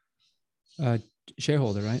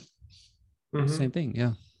shareholder, right? Mm-hmm. Same thing,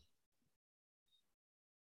 yeah.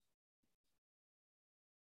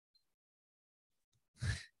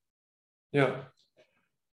 Yeah.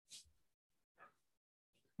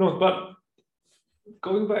 No, but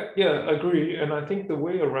going back, yeah, I agree. And I think the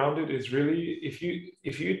way around it is really if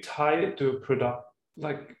you tie it to a product,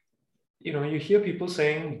 like, you hear people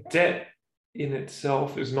saying debt in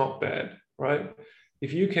itself is not bad, right?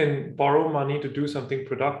 If you can borrow money to do something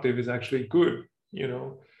productive is actually good,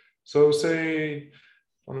 So say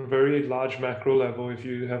on a very large macro level, if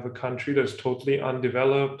you have a country that's totally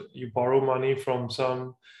undeveloped, you borrow money from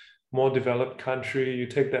some more developed country, you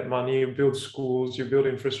take that money, you build schools, you build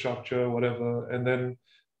infrastructure, whatever, and then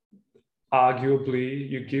arguably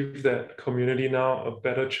you give that community now a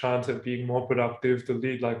better chance at being more productive to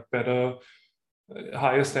lead like better,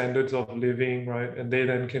 higher standards of living, right? And they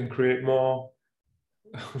then can create more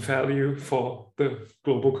value for the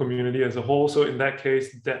global community as a whole. So in that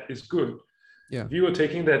case, debt is good. Yeah. If you were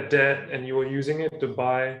taking that debt and you were using it to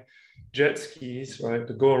buy jet skis, right,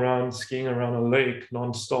 to go around skiing around a lake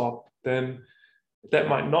nonstop, then that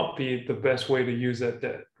might not be the best way to use that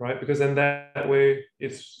debt, right? Because then that way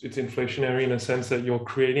it's inflationary in a sense that you're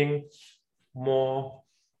creating more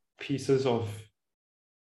pieces of,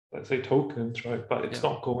 let's say, tokens, right? But it's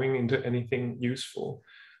not going into anything useful.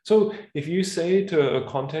 So if you say to a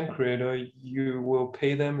content creator, you will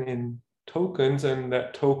pay them in tokens, and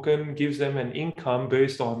that token gives them an income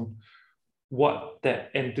based on what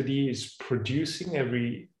that entity is producing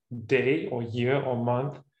every day or year or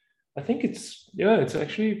month, I think it's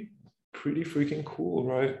actually pretty freaking cool,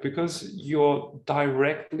 right? Because you're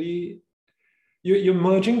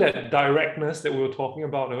merging that directness that we were talking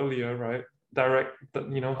about earlier, right?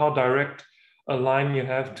 How direct a line you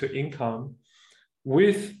have to income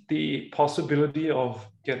with the possibility of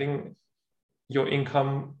getting your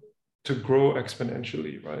income to grow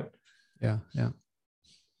exponentially, right? Yeah.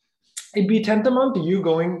 It'd be tantamount to you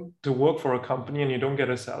going to work for a company and you don't get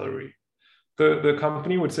a salary. The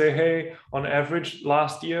company would say, hey, on average,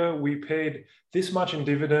 last year, we paid this much in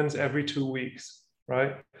dividends every 2 weeks,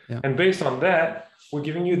 right? Yeah. And based on that, we're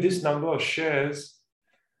giving you this number of shares.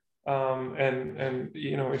 And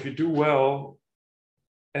if you do well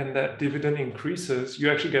and that dividend increases,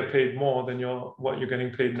 you actually get paid more than what you're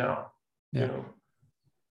getting paid now. Yeah.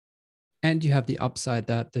 And you have the upside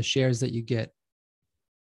that the shares that you get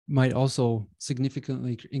might also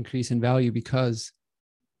significantly increase in value because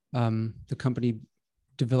the company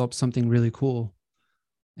develops something really cool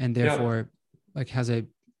and therefore like has a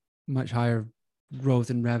much higher growth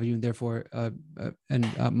in revenue and therefore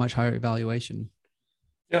a much higher valuation.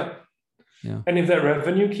 Yeah. Yeah. And if that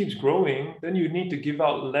revenue keeps growing, then you need to give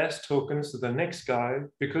out less tokens to the next guy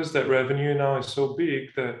because that revenue now is so big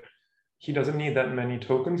that he doesn't need that many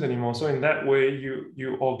tokens anymore. So in that way,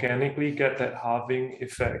 you organically get that halving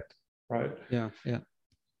effect, right? Yeah.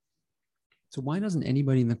 So why doesn't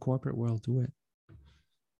anybody in the corporate world do it?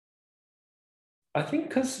 I think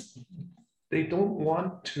because they don't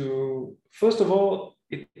want to. First of all,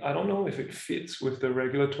 I don't know if it fits with the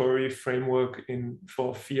regulatory framework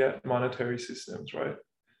for fiat monetary systems, right?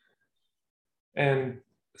 And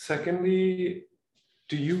secondly,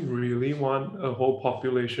 do you really want a whole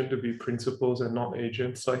population to be principals and not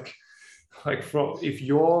agents? If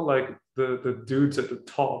you're like the dudes at the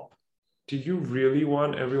top, do you really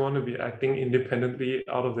want everyone to be acting independently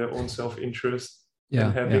out of their own self-interest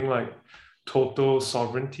and having like total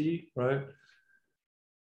sovereignty, right?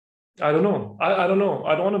 I don't know. I don't know.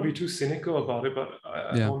 I don't want to be too cynical about it, but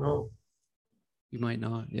I don't know. You might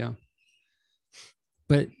not, yeah.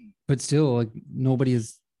 But still, like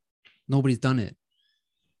nobody's done it.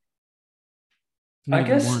 I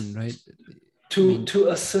guess one, right? To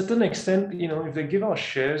a certain extent, you know, if they give out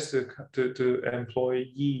shares to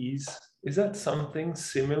employees, is that something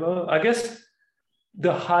similar? I guess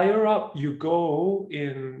the higher up you go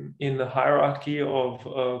in the hierarchy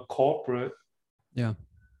of corporate,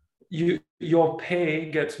 your pay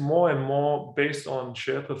gets more and more based on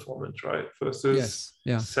share performance, right? Versus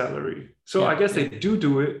salary. So I guess they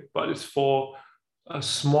do it, but it's for a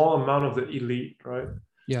small amount of the elite, right?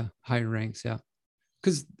 Yeah, higher ranks,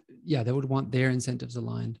 because they would want their incentives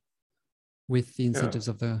aligned with the incentives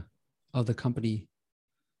of the company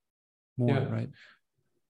more, right?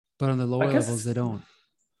 But on the lower levels, they don't.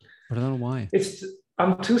 But I don't know why.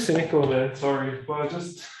 I'm too cynical, man. Sorry, but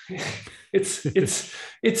it's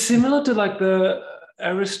similar to like the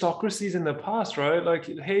aristocracies in the past, right? Like,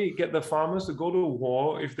 hey, get the farmers to go to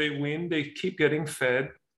war. If they win, they keep getting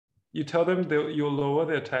fed. You tell them you'll lower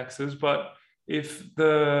their taxes, but if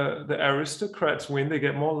the aristocrats win, they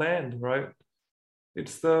get more land, right?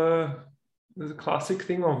 It's the classic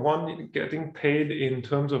thing of one getting paid in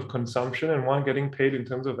terms of consumption and one getting paid in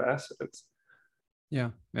terms of assets.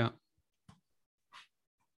 Yeah.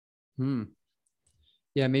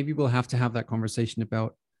 Yeah, maybe we'll have to have that conversation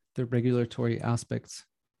about the regulatory aspects.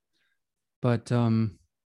 But I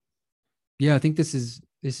think this is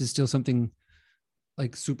still something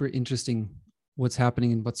like super interesting, what's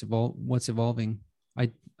happening and what's evolving. I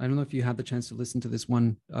don't know if you had the chance to listen to this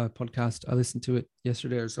one podcast. I listened to it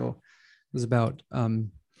yesterday or so. It was about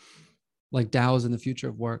like DAOs and the future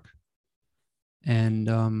of work. And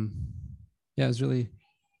it was really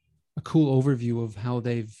a cool overview of how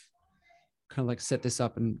they've kind of like set this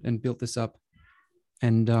up and built this up,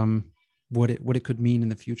 and what it could mean in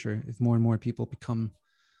the future if more and more people become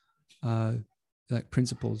like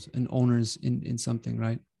principals and owners in something,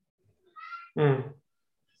 right?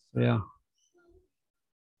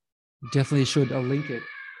 Definitely should. I'll link it.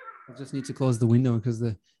 I just need to close the window because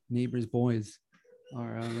the neighbors' boys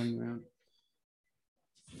are running around.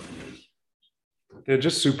 They're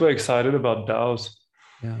just super excited about DAOs.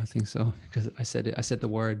 Yeah, I think so, because I said the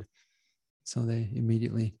word, so they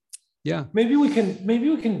immediately. Maybe we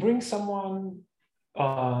can bring someone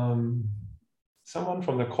from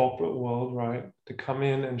the corporate world, right, to come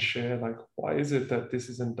in and share like, why is it that this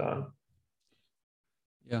isn't done?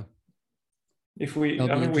 If we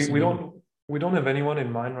don't have anyone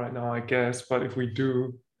in mind right now, I guess, but if we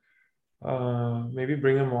do, maybe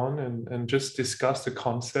bring them on and just discuss the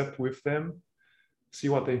concept with them, see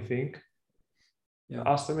what they think.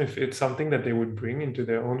 Ask them if it's something that they would bring into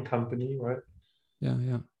their own company, right?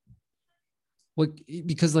 Well,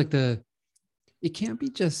 because like it can't be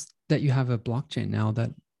just that you have a blockchain now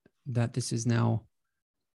that this is now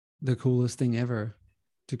the coolest thing ever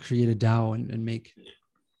to create a DAO and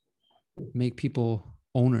make people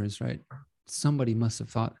owners, right? Somebody must have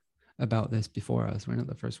thought about this before us. We're not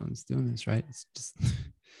the first ones doing this, right? It's just it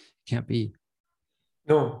can't be.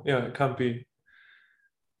 No, it can't be.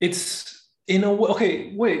 It's in a way.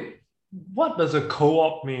 Okay, wait. What does a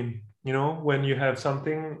co-op mean? You know, when you have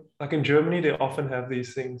something like in Germany, they often have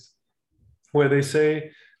these things where they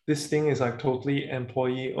say this thing is like totally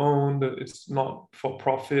employee owned. It's not for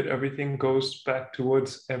profit. Everything goes back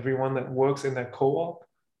towards everyone that works in that co-op.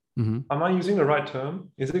 Am I using the right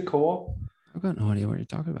term? Is it co-op? I've got no idea what you're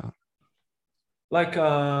talking about. Like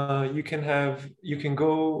you can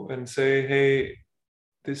go and say, hey,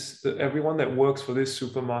 everyone that works for this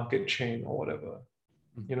supermarket chain or whatever,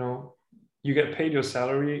 you know, you get paid your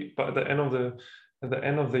salary, but at the end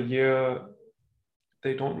of the year,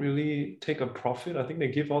 they don't really take a profit. I think they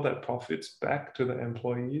give all that profits back to the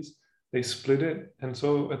employees. They split it, and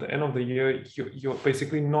so at the end of the year, you're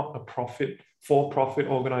basically not a for-profit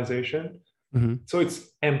organization. So it's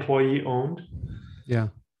employee owned.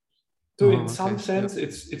 So in some sense,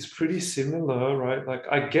 it's pretty similar, right? Like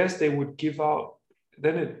I guess they would give out.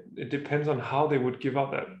 Then it depends on how they would give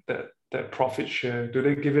out that profit share. Do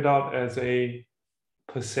they give it out as a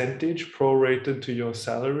percentage prorated to your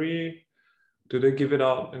salary? Do they give it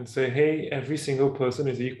out and say, hey, every single person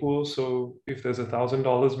is equal, so if there's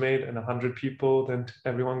 $1,000 made and 100 people, then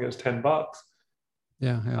everyone gets $10?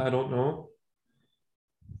 Yeah, yeah. I don't know.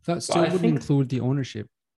 That But still I wouldn't think include the ownership,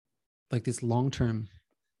 like this long-term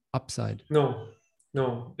upside. no,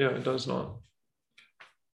 yeah, it does not.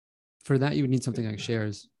 For that, you would need something like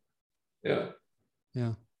shares. Yeah.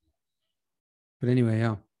 Yeah. But anyway,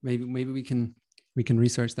 yeah, maybe we can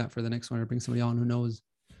research that for the next one, or bring somebody on who knows.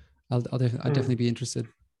 I'd definitely be interested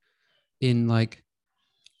in like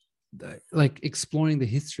exploring the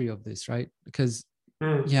history of this, right? Because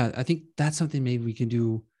yeah, I think that's something maybe we can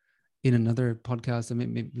do in another podcast. I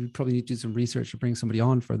mean, maybe we probably need to do some research to bring somebody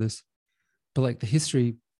on for this. But like the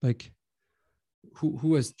history, like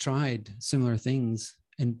who has tried similar things,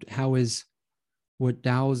 and how is what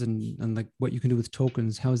DAOs and like what you can do with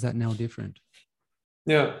tokens, how is that now different?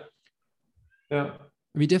 Yeah. Yeah.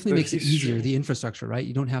 I mean, it definitely The makes it easier, history. the infrastructure, right?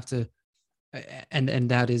 You don't have to, and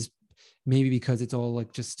that is maybe because it's all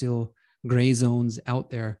like just still gray zones out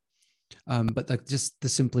there. But like just the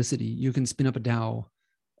simplicity, you can spin up a DAO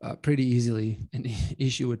pretty easily and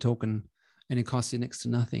issue a token, and it costs you next to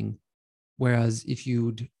nothing. Whereas if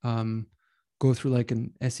you'd go through like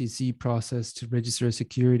an SEC process to register a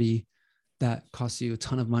security, that costs you a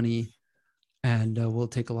ton of money and will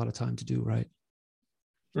take a lot of time to do, right?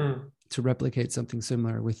 To replicate something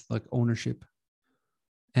similar with like ownership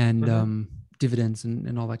and dividends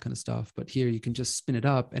and all that kind of stuff. But here you can just spin it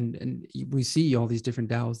up, and we see all these different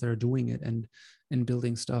DAOs that are doing it and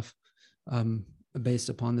building stuff based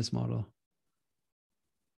upon this model.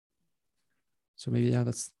 So maybe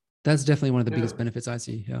that's definitely one of the biggest benefits I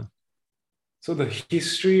see. Yeah. So the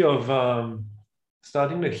history of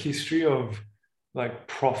starting the history of like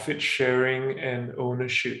profit sharing and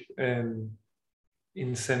ownership and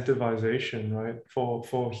incentivization, right?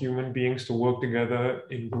 For human beings to work together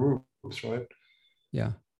in groups, right?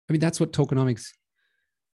 Yeah. I mean, that's what tokenomics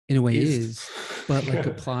in a way is, but like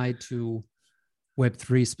applied to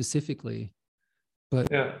Web3 specifically.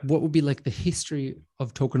 But what would be like the history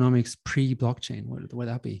of tokenomics pre-blockchain? What would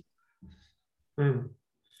that be?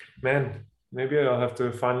 Man, maybe I'll have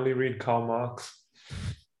to finally read Karl Marx.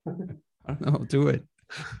 I don't know, do it.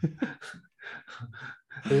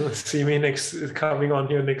 You'll see me coming on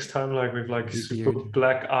here next time, like with like big super beard,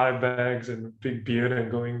 black eye bags and big beard and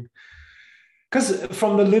going. Because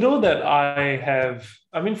from the little that I have,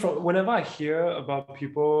 I mean, from whenever I hear about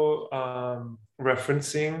people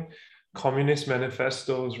referencing communist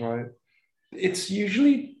manifestos, right? It's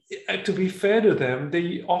usually, to be fair to them,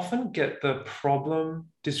 they often get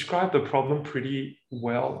describe the problem pretty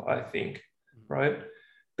well, I think, right?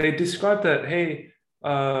 They describe that, hey,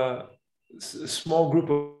 a small group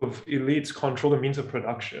of elites control the means of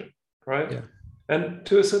production, right? Yeah. And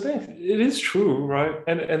to a certain extent, it is true, right?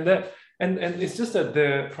 And it's just that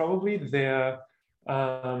their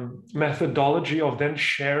methodology of them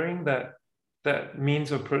sharing that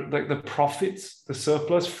means of like the profits, the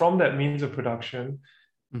surplus from that means of production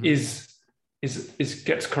is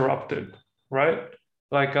gets corrupted, right?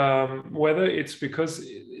 Like whether it's because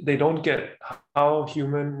they don't get how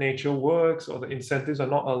human nature works, or the incentives are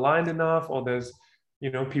not aligned enough, or there's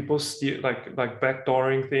people steal like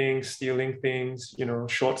backdooring things, stealing things,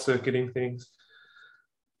 short-circuiting things.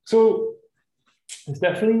 So it's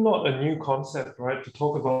definitely not a new concept, right, to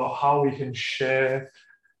talk about how we can share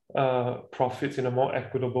profits in a more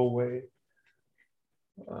equitable way.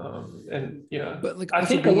 And yeah, but like I also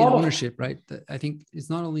think bring a in lot ownership, right? I think it's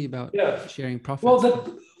not only about sharing profits.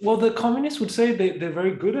 Well, the communists would say they're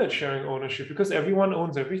very good at sharing ownership because everyone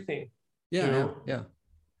owns everything. Yeah.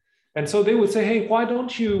 And so they would say, hey, why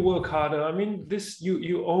don't you work harder? I mean,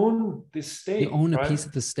 you own this state. You own a right? piece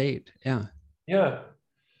of the state. Yeah. Yeah.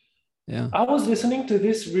 I was listening to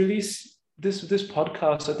this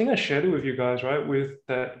podcast. I think I shared it with you guys, right? With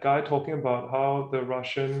that guy talking about how the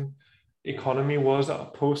Russian economy was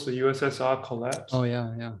post the USSR collapse. Oh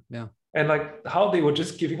yeah. And like how they were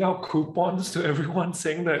just giving out coupons to everyone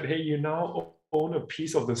saying that, hey, you now own a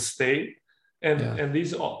piece of the state. And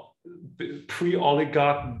these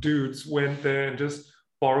pre-oligarch dudes went there and just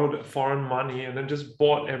borrowed foreign money and then just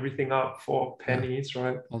bought everything up for pennies,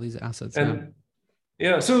 right? All these assets. And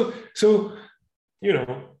so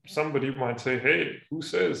somebody might say, hey, who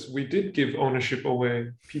says we did give ownership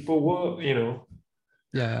away? People were,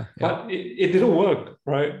 Yeah. But it didn't work,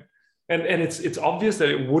 right? And it's obvious that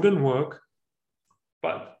it wouldn't work,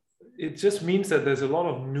 but it just means that there's a lot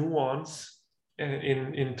of nuance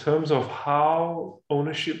in terms of how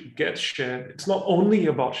ownership gets shared. It's not only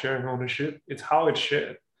about sharing ownership, it's how it's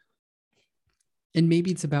shared. and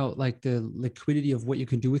maybe it's about like the liquidity of what you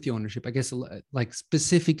can do with the ownership. I guess like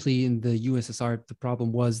specifically in the USSR, the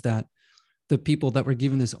problem was that the people that were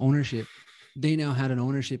given this ownership, they now had an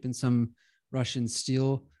ownership in some Russian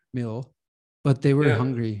steel mill, but they were Yeah.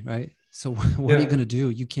 hungry, right? So what are you Yeah. going to do?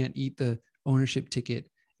 You can't eat the ownership ticket,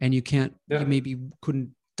 and you can't, Yeah. you maybe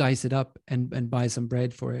couldn't dice it up and buy some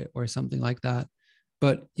bread for it or something like that.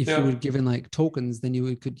 But if you Yeah. were given like tokens, then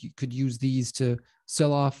you could use these to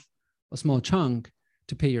sell off a small chunk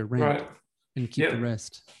to pay your rent Right. and keep the Yeah.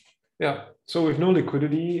 rest. Yeah. So with no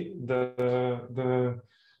liquidity, the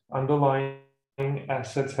underlying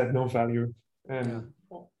assets had no value Yeah. and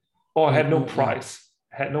or Like had no no, yeah. price.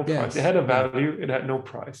 Had no price. It Yes. had a Yeah. value, it had no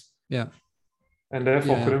price. Yeah. And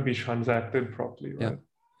therefore Yeah. couldn't be transacted properly, Yeah. right?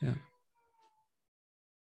 Yeah.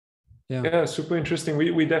 Yeah. Yeah, super interesting.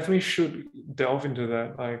 We definitely should delve into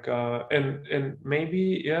that. Like and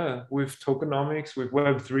maybe, yeah, with tokenomics, with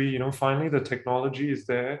Web3, you know, finally the technology is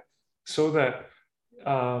there so that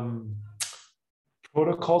um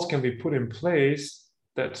protocols can be put in place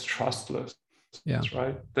that's trustless, Yeah.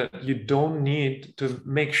 right? That you don't need to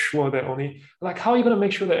make sure that only, like, how are you going to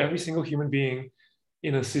make sure that every single human being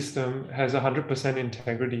in a system has 100%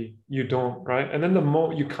 integrity? You don't, right? And then the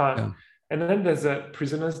more you can't. Yeah. And then there's that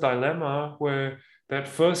prisoner's dilemma where that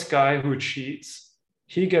first guy who cheats,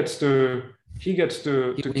 he gets to He get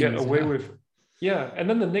wins. away Yeah. with, yeah. And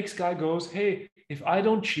then the next guy goes, hey, if I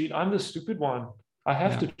don't cheat, I'm the stupid one. I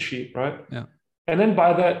have Yeah. to cheat, right? Yeah. And then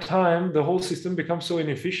by that time, the whole system becomes so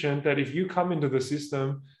inefficient that if you come into the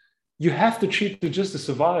system, you have to cheat to just to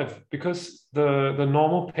survive because the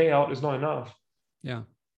normal payout is not enough. Yeah.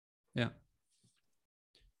 Yeah.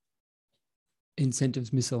 Incentives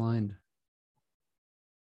misaligned.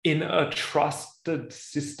 In a trusted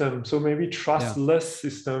system. So maybe Yeah. trustless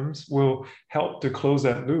systems will help to close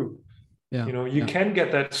that loop. Yeah. You know, you Yeah. can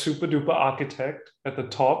get that super duper architect at the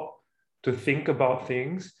top to think about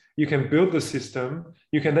things. You can build the system.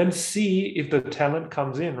 You can then see if the talent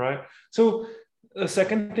comes in, right? So the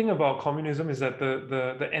second thing about communism is that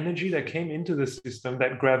the energy that came into the system,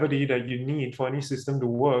 that gravity that you need for any system to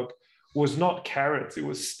work, was not carrots, it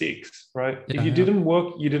was sticks, right? If Yeah. you Yeah. didn't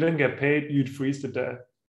work, you didn't get paid, you'd freeze to death,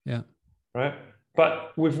 Yeah. right?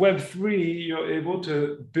 But with Web3, you're able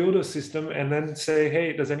to build a system and then say,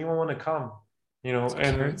 hey, does anyone want to come? You know, It's a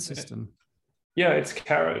carrot and system. yeah, it's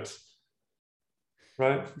carrots,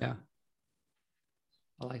 right? Yeah.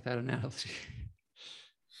 I like that analogy.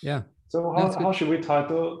 Yeah. So That's how good. should we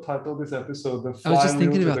title this episode? The I was just flywheel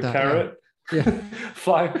thinking to about the that. Yeah. carrot? Yeah.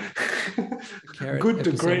 Fly Carrot good to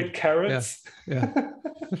episode. great carrots. Yeah.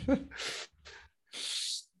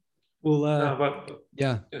 Well, No, but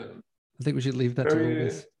yeah, yeah, I think we should leave that to very,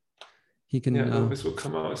 Lovis. He can, yeah, Elvis will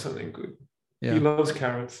come out with something good. He yeah, loves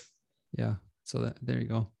carrots. yeah. So that there you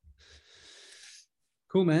go.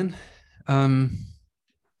 Cool, man.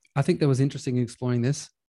 I think that was interesting exploring this,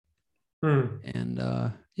 and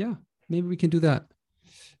yeah, maybe we can do that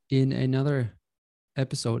in another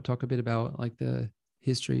episode. Talk a bit about like the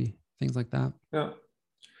history, things like that. Yeah.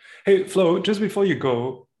 Hey, Flo, just before you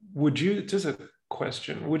go, would you, just a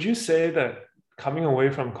question, would you say that coming away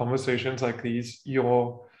from conversations like these,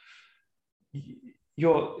 you're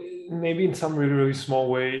maybe in some really, really small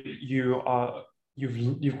way,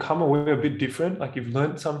 you've come away a bit different, like you've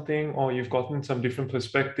learned something or you've gotten some different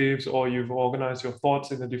perspectives or you've organized your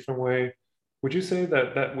thoughts in a different way? Would you say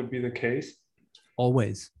that that would be the case?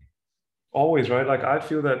 Always. Always, right? Like I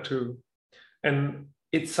feel that too. And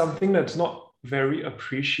it's something that's not very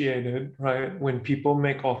appreciated, right? When people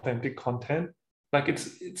make authentic content, like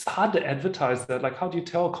it's hard to advertise that. Like, how do you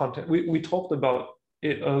tell content? We talked about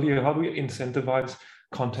it earlier. How do we incentivize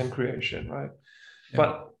content creation, right? Yeah.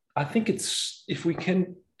 But I think it's, if we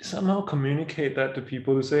can somehow communicate that to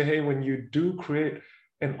people to say, hey, when you do create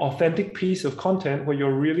an authentic piece of content where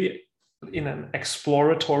you're really in an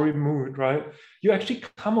exploratory mood, right? You actually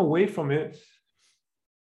come away from it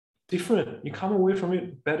different. You come away from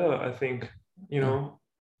it better, I think, you know.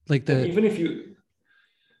 Like and even if you,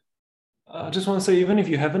 I just want to say, even if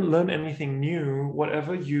you haven't learned anything new,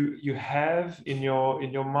 whatever you have in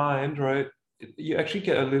your mind, right, you actually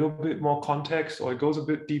get a little bit more context, or it goes a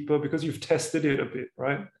bit deeper because you've tested it a bit,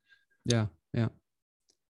 right? Yeah. Yeah.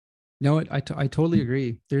 No, I totally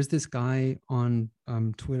agree. There's this guy on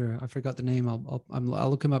Twitter. I forgot the name. I'll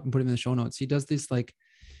look him up and put him in the show notes. He does this like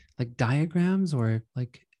diagrams or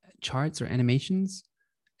like charts or animations,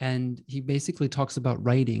 and he basically talks about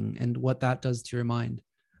writing and what that does to your mind.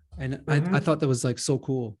 And I thought that was like so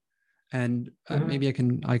cool. And maybe I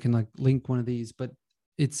can like link one of these, but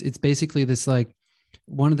it's basically this, like,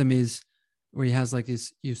 one of them is where he has like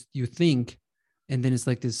this, you think, and then it's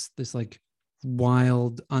like this like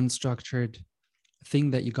wild, unstructured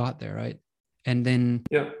thing that you got there, right? And then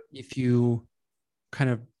if you kind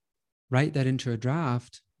of write that into a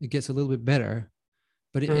draft, it gets a little bit better.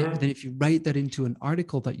 But then if you write that into an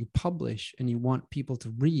article that you publish and you want people to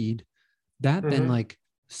read, that then like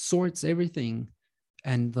sorts everything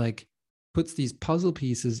and like puts these puzzle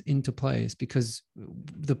pieces into place, because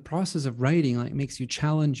the process of writing like makes you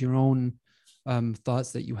challenge your own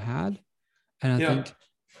thoughts that you had. And I think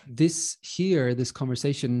this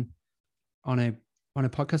conversation on a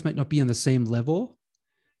podcast might not be on the same level,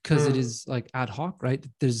 because it is like ad hoc, right?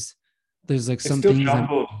 There's like some things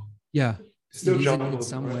still it is jumbled, in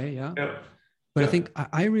some way, but I think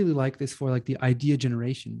I really like this for like the idea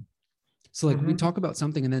generation. So like we talk about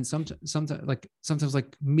something, and then sometimes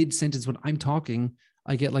like mid-sentence when I'm talking,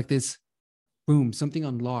 I get like this boom, something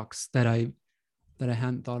unlocks that I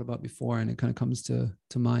hadn't thought about before, and it kind of comes to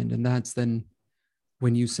mind. And that's then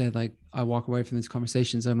when you said like I walk away from these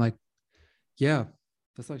conversations, I'm like, yeah,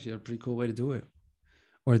 that's actually a pretty cool way to do it.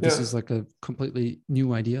 Or this is like a completely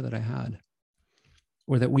new idea that I had,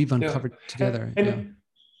 or that we've uncovered together.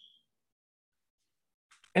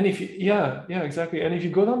 And if you, exactly. And if you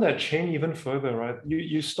go down that chain even further, right,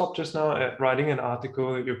 you stop just now at writing an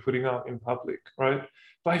article that you're putting out in public, right?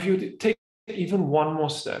 But if you take even one more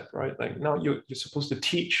step, right, like now you're supposed to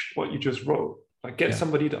teach what you just wrote, like get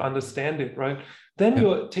somebody to understand it, right? Then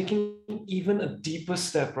you're taking even a deeper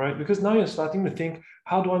step, right? Because now you're starting to think,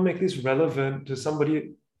 how do I make this relevant to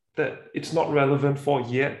somebody that it's not relevant for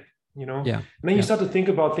yet? And then you start to think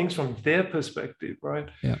about things from their perspective, right?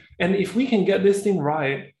 And if we can get this thing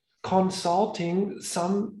right, consulting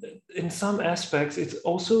in some aspects, it's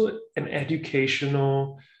also an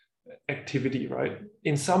educational activity, right?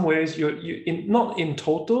 In some ways, you're not in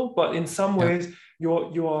total, but in some ways,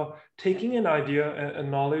 you're taking an idea, a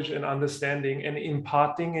knowledge, and understanding, and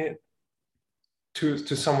imparting it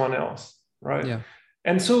to someone else, right?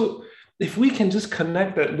 And so if we can just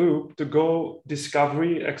connect that loop to go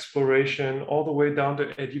discovery, exploration, all the way down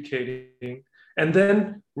to educating, and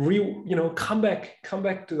then come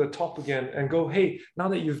back to the top again and go, hey, now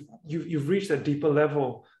that you've reached a deeper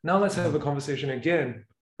level, now let's have a conversation again,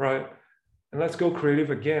 right? And let's go creative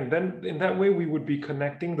again. Then in that way, we would be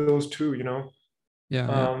connecting those two,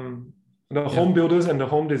 the home builders and the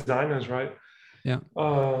home designers, right?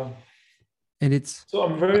 And it's so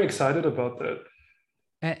I'm very excited about that.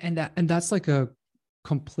 And that's like a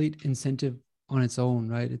complete incentive on its own,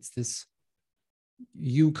 right? It's this,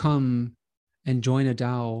 you come and join a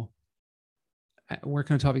DAO,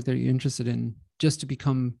 work on a topic that you're interested in, just to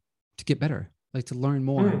get better, like to learn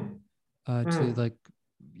more, to like,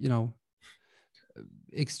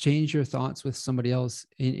 exchange your thoughts with somebody else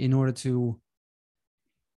in order to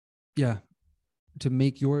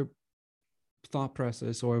make your thought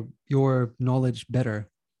process or your knowledge better.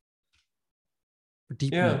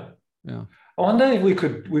 Deeper. I wonder if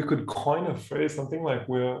we could coin a phrase, something like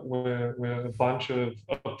we're a bunch of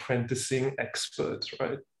apprenticing experts,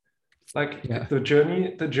 right? Like the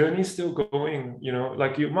journey is still going,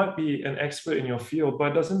 like you might be an expert in your field,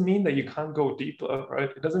 but it doesn't mean that you can't go deeper, right?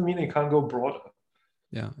 It doesn't mean that you can't go broader.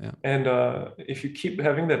 And if you keep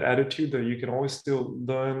having that attitude that you can always still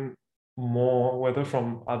learn more, whether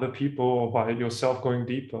from other people or by yourself going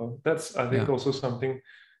deeper, that's I think also something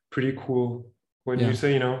pretty cool. When you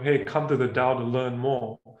say, hey, come to the DAO to learn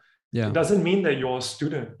more. It doesn't mean that you're a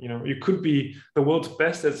student. You could be the world's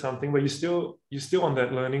best at something, but you're still on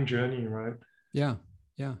that learning journey, right?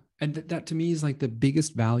 And that to me is like the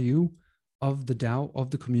biggest value of the DAO, of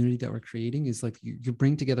the community that we're creating, is like you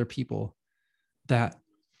bring together people that,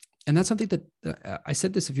 and that's something that I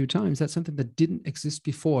said this a few times, that's something that didn't exist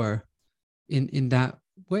before in that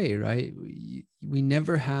way, right? We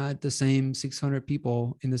never had the same 600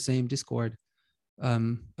 people in the same Discord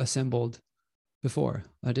assembled before.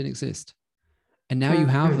 That didn't exist. And now you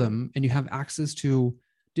have them, and you have access to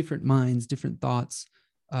different minds, different thoughts,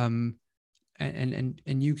 and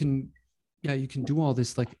you can do all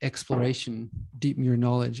this like exploration, deepen your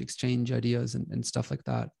knowledge, exchange ideas and stuff like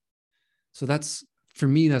that. So that's, for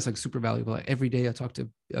me, that's like super valuable. Like every day I talk to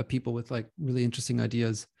people with like really interesting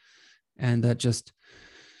ideas, and that just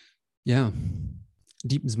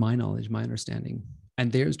deepens my knowledge, my understanding,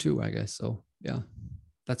 and theirs too, I guess. So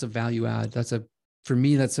that's a value add. For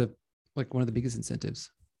me, that's like one of the biggest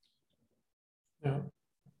incentives.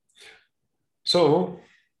 So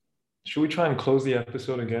should we try and close the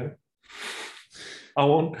episode again? I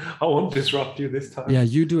won't disrupt you this time. Yeah,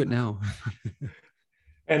 you do it now.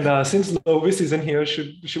 And since Lovis isn't here,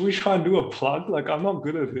 should we try and do a plug? Like, I'm not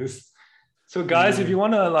good at this. So guys, if you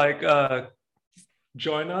want to like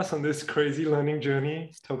join us on this crazy learning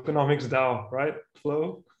journey, tokenomics DAO, right?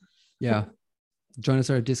 Flo? Yeah. Join us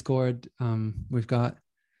on our Discord. We've got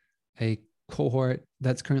a cohort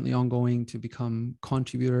that's currently ongoing to become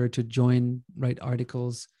contributor, to join, write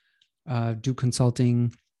articles, do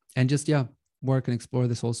consulting, and just, yeah, work and explore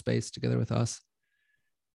this whole space together with us.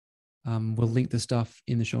 We'll link the stuff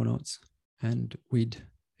in the show notes, and we'd,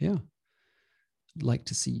 yeah, like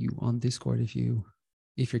to see you on Discord if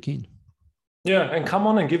you're keen. Yeah, and come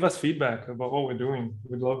on and give us feedback about what we're doing.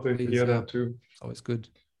 We'd love to hear that too. It's always good.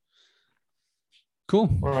 Cool.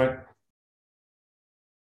 All right.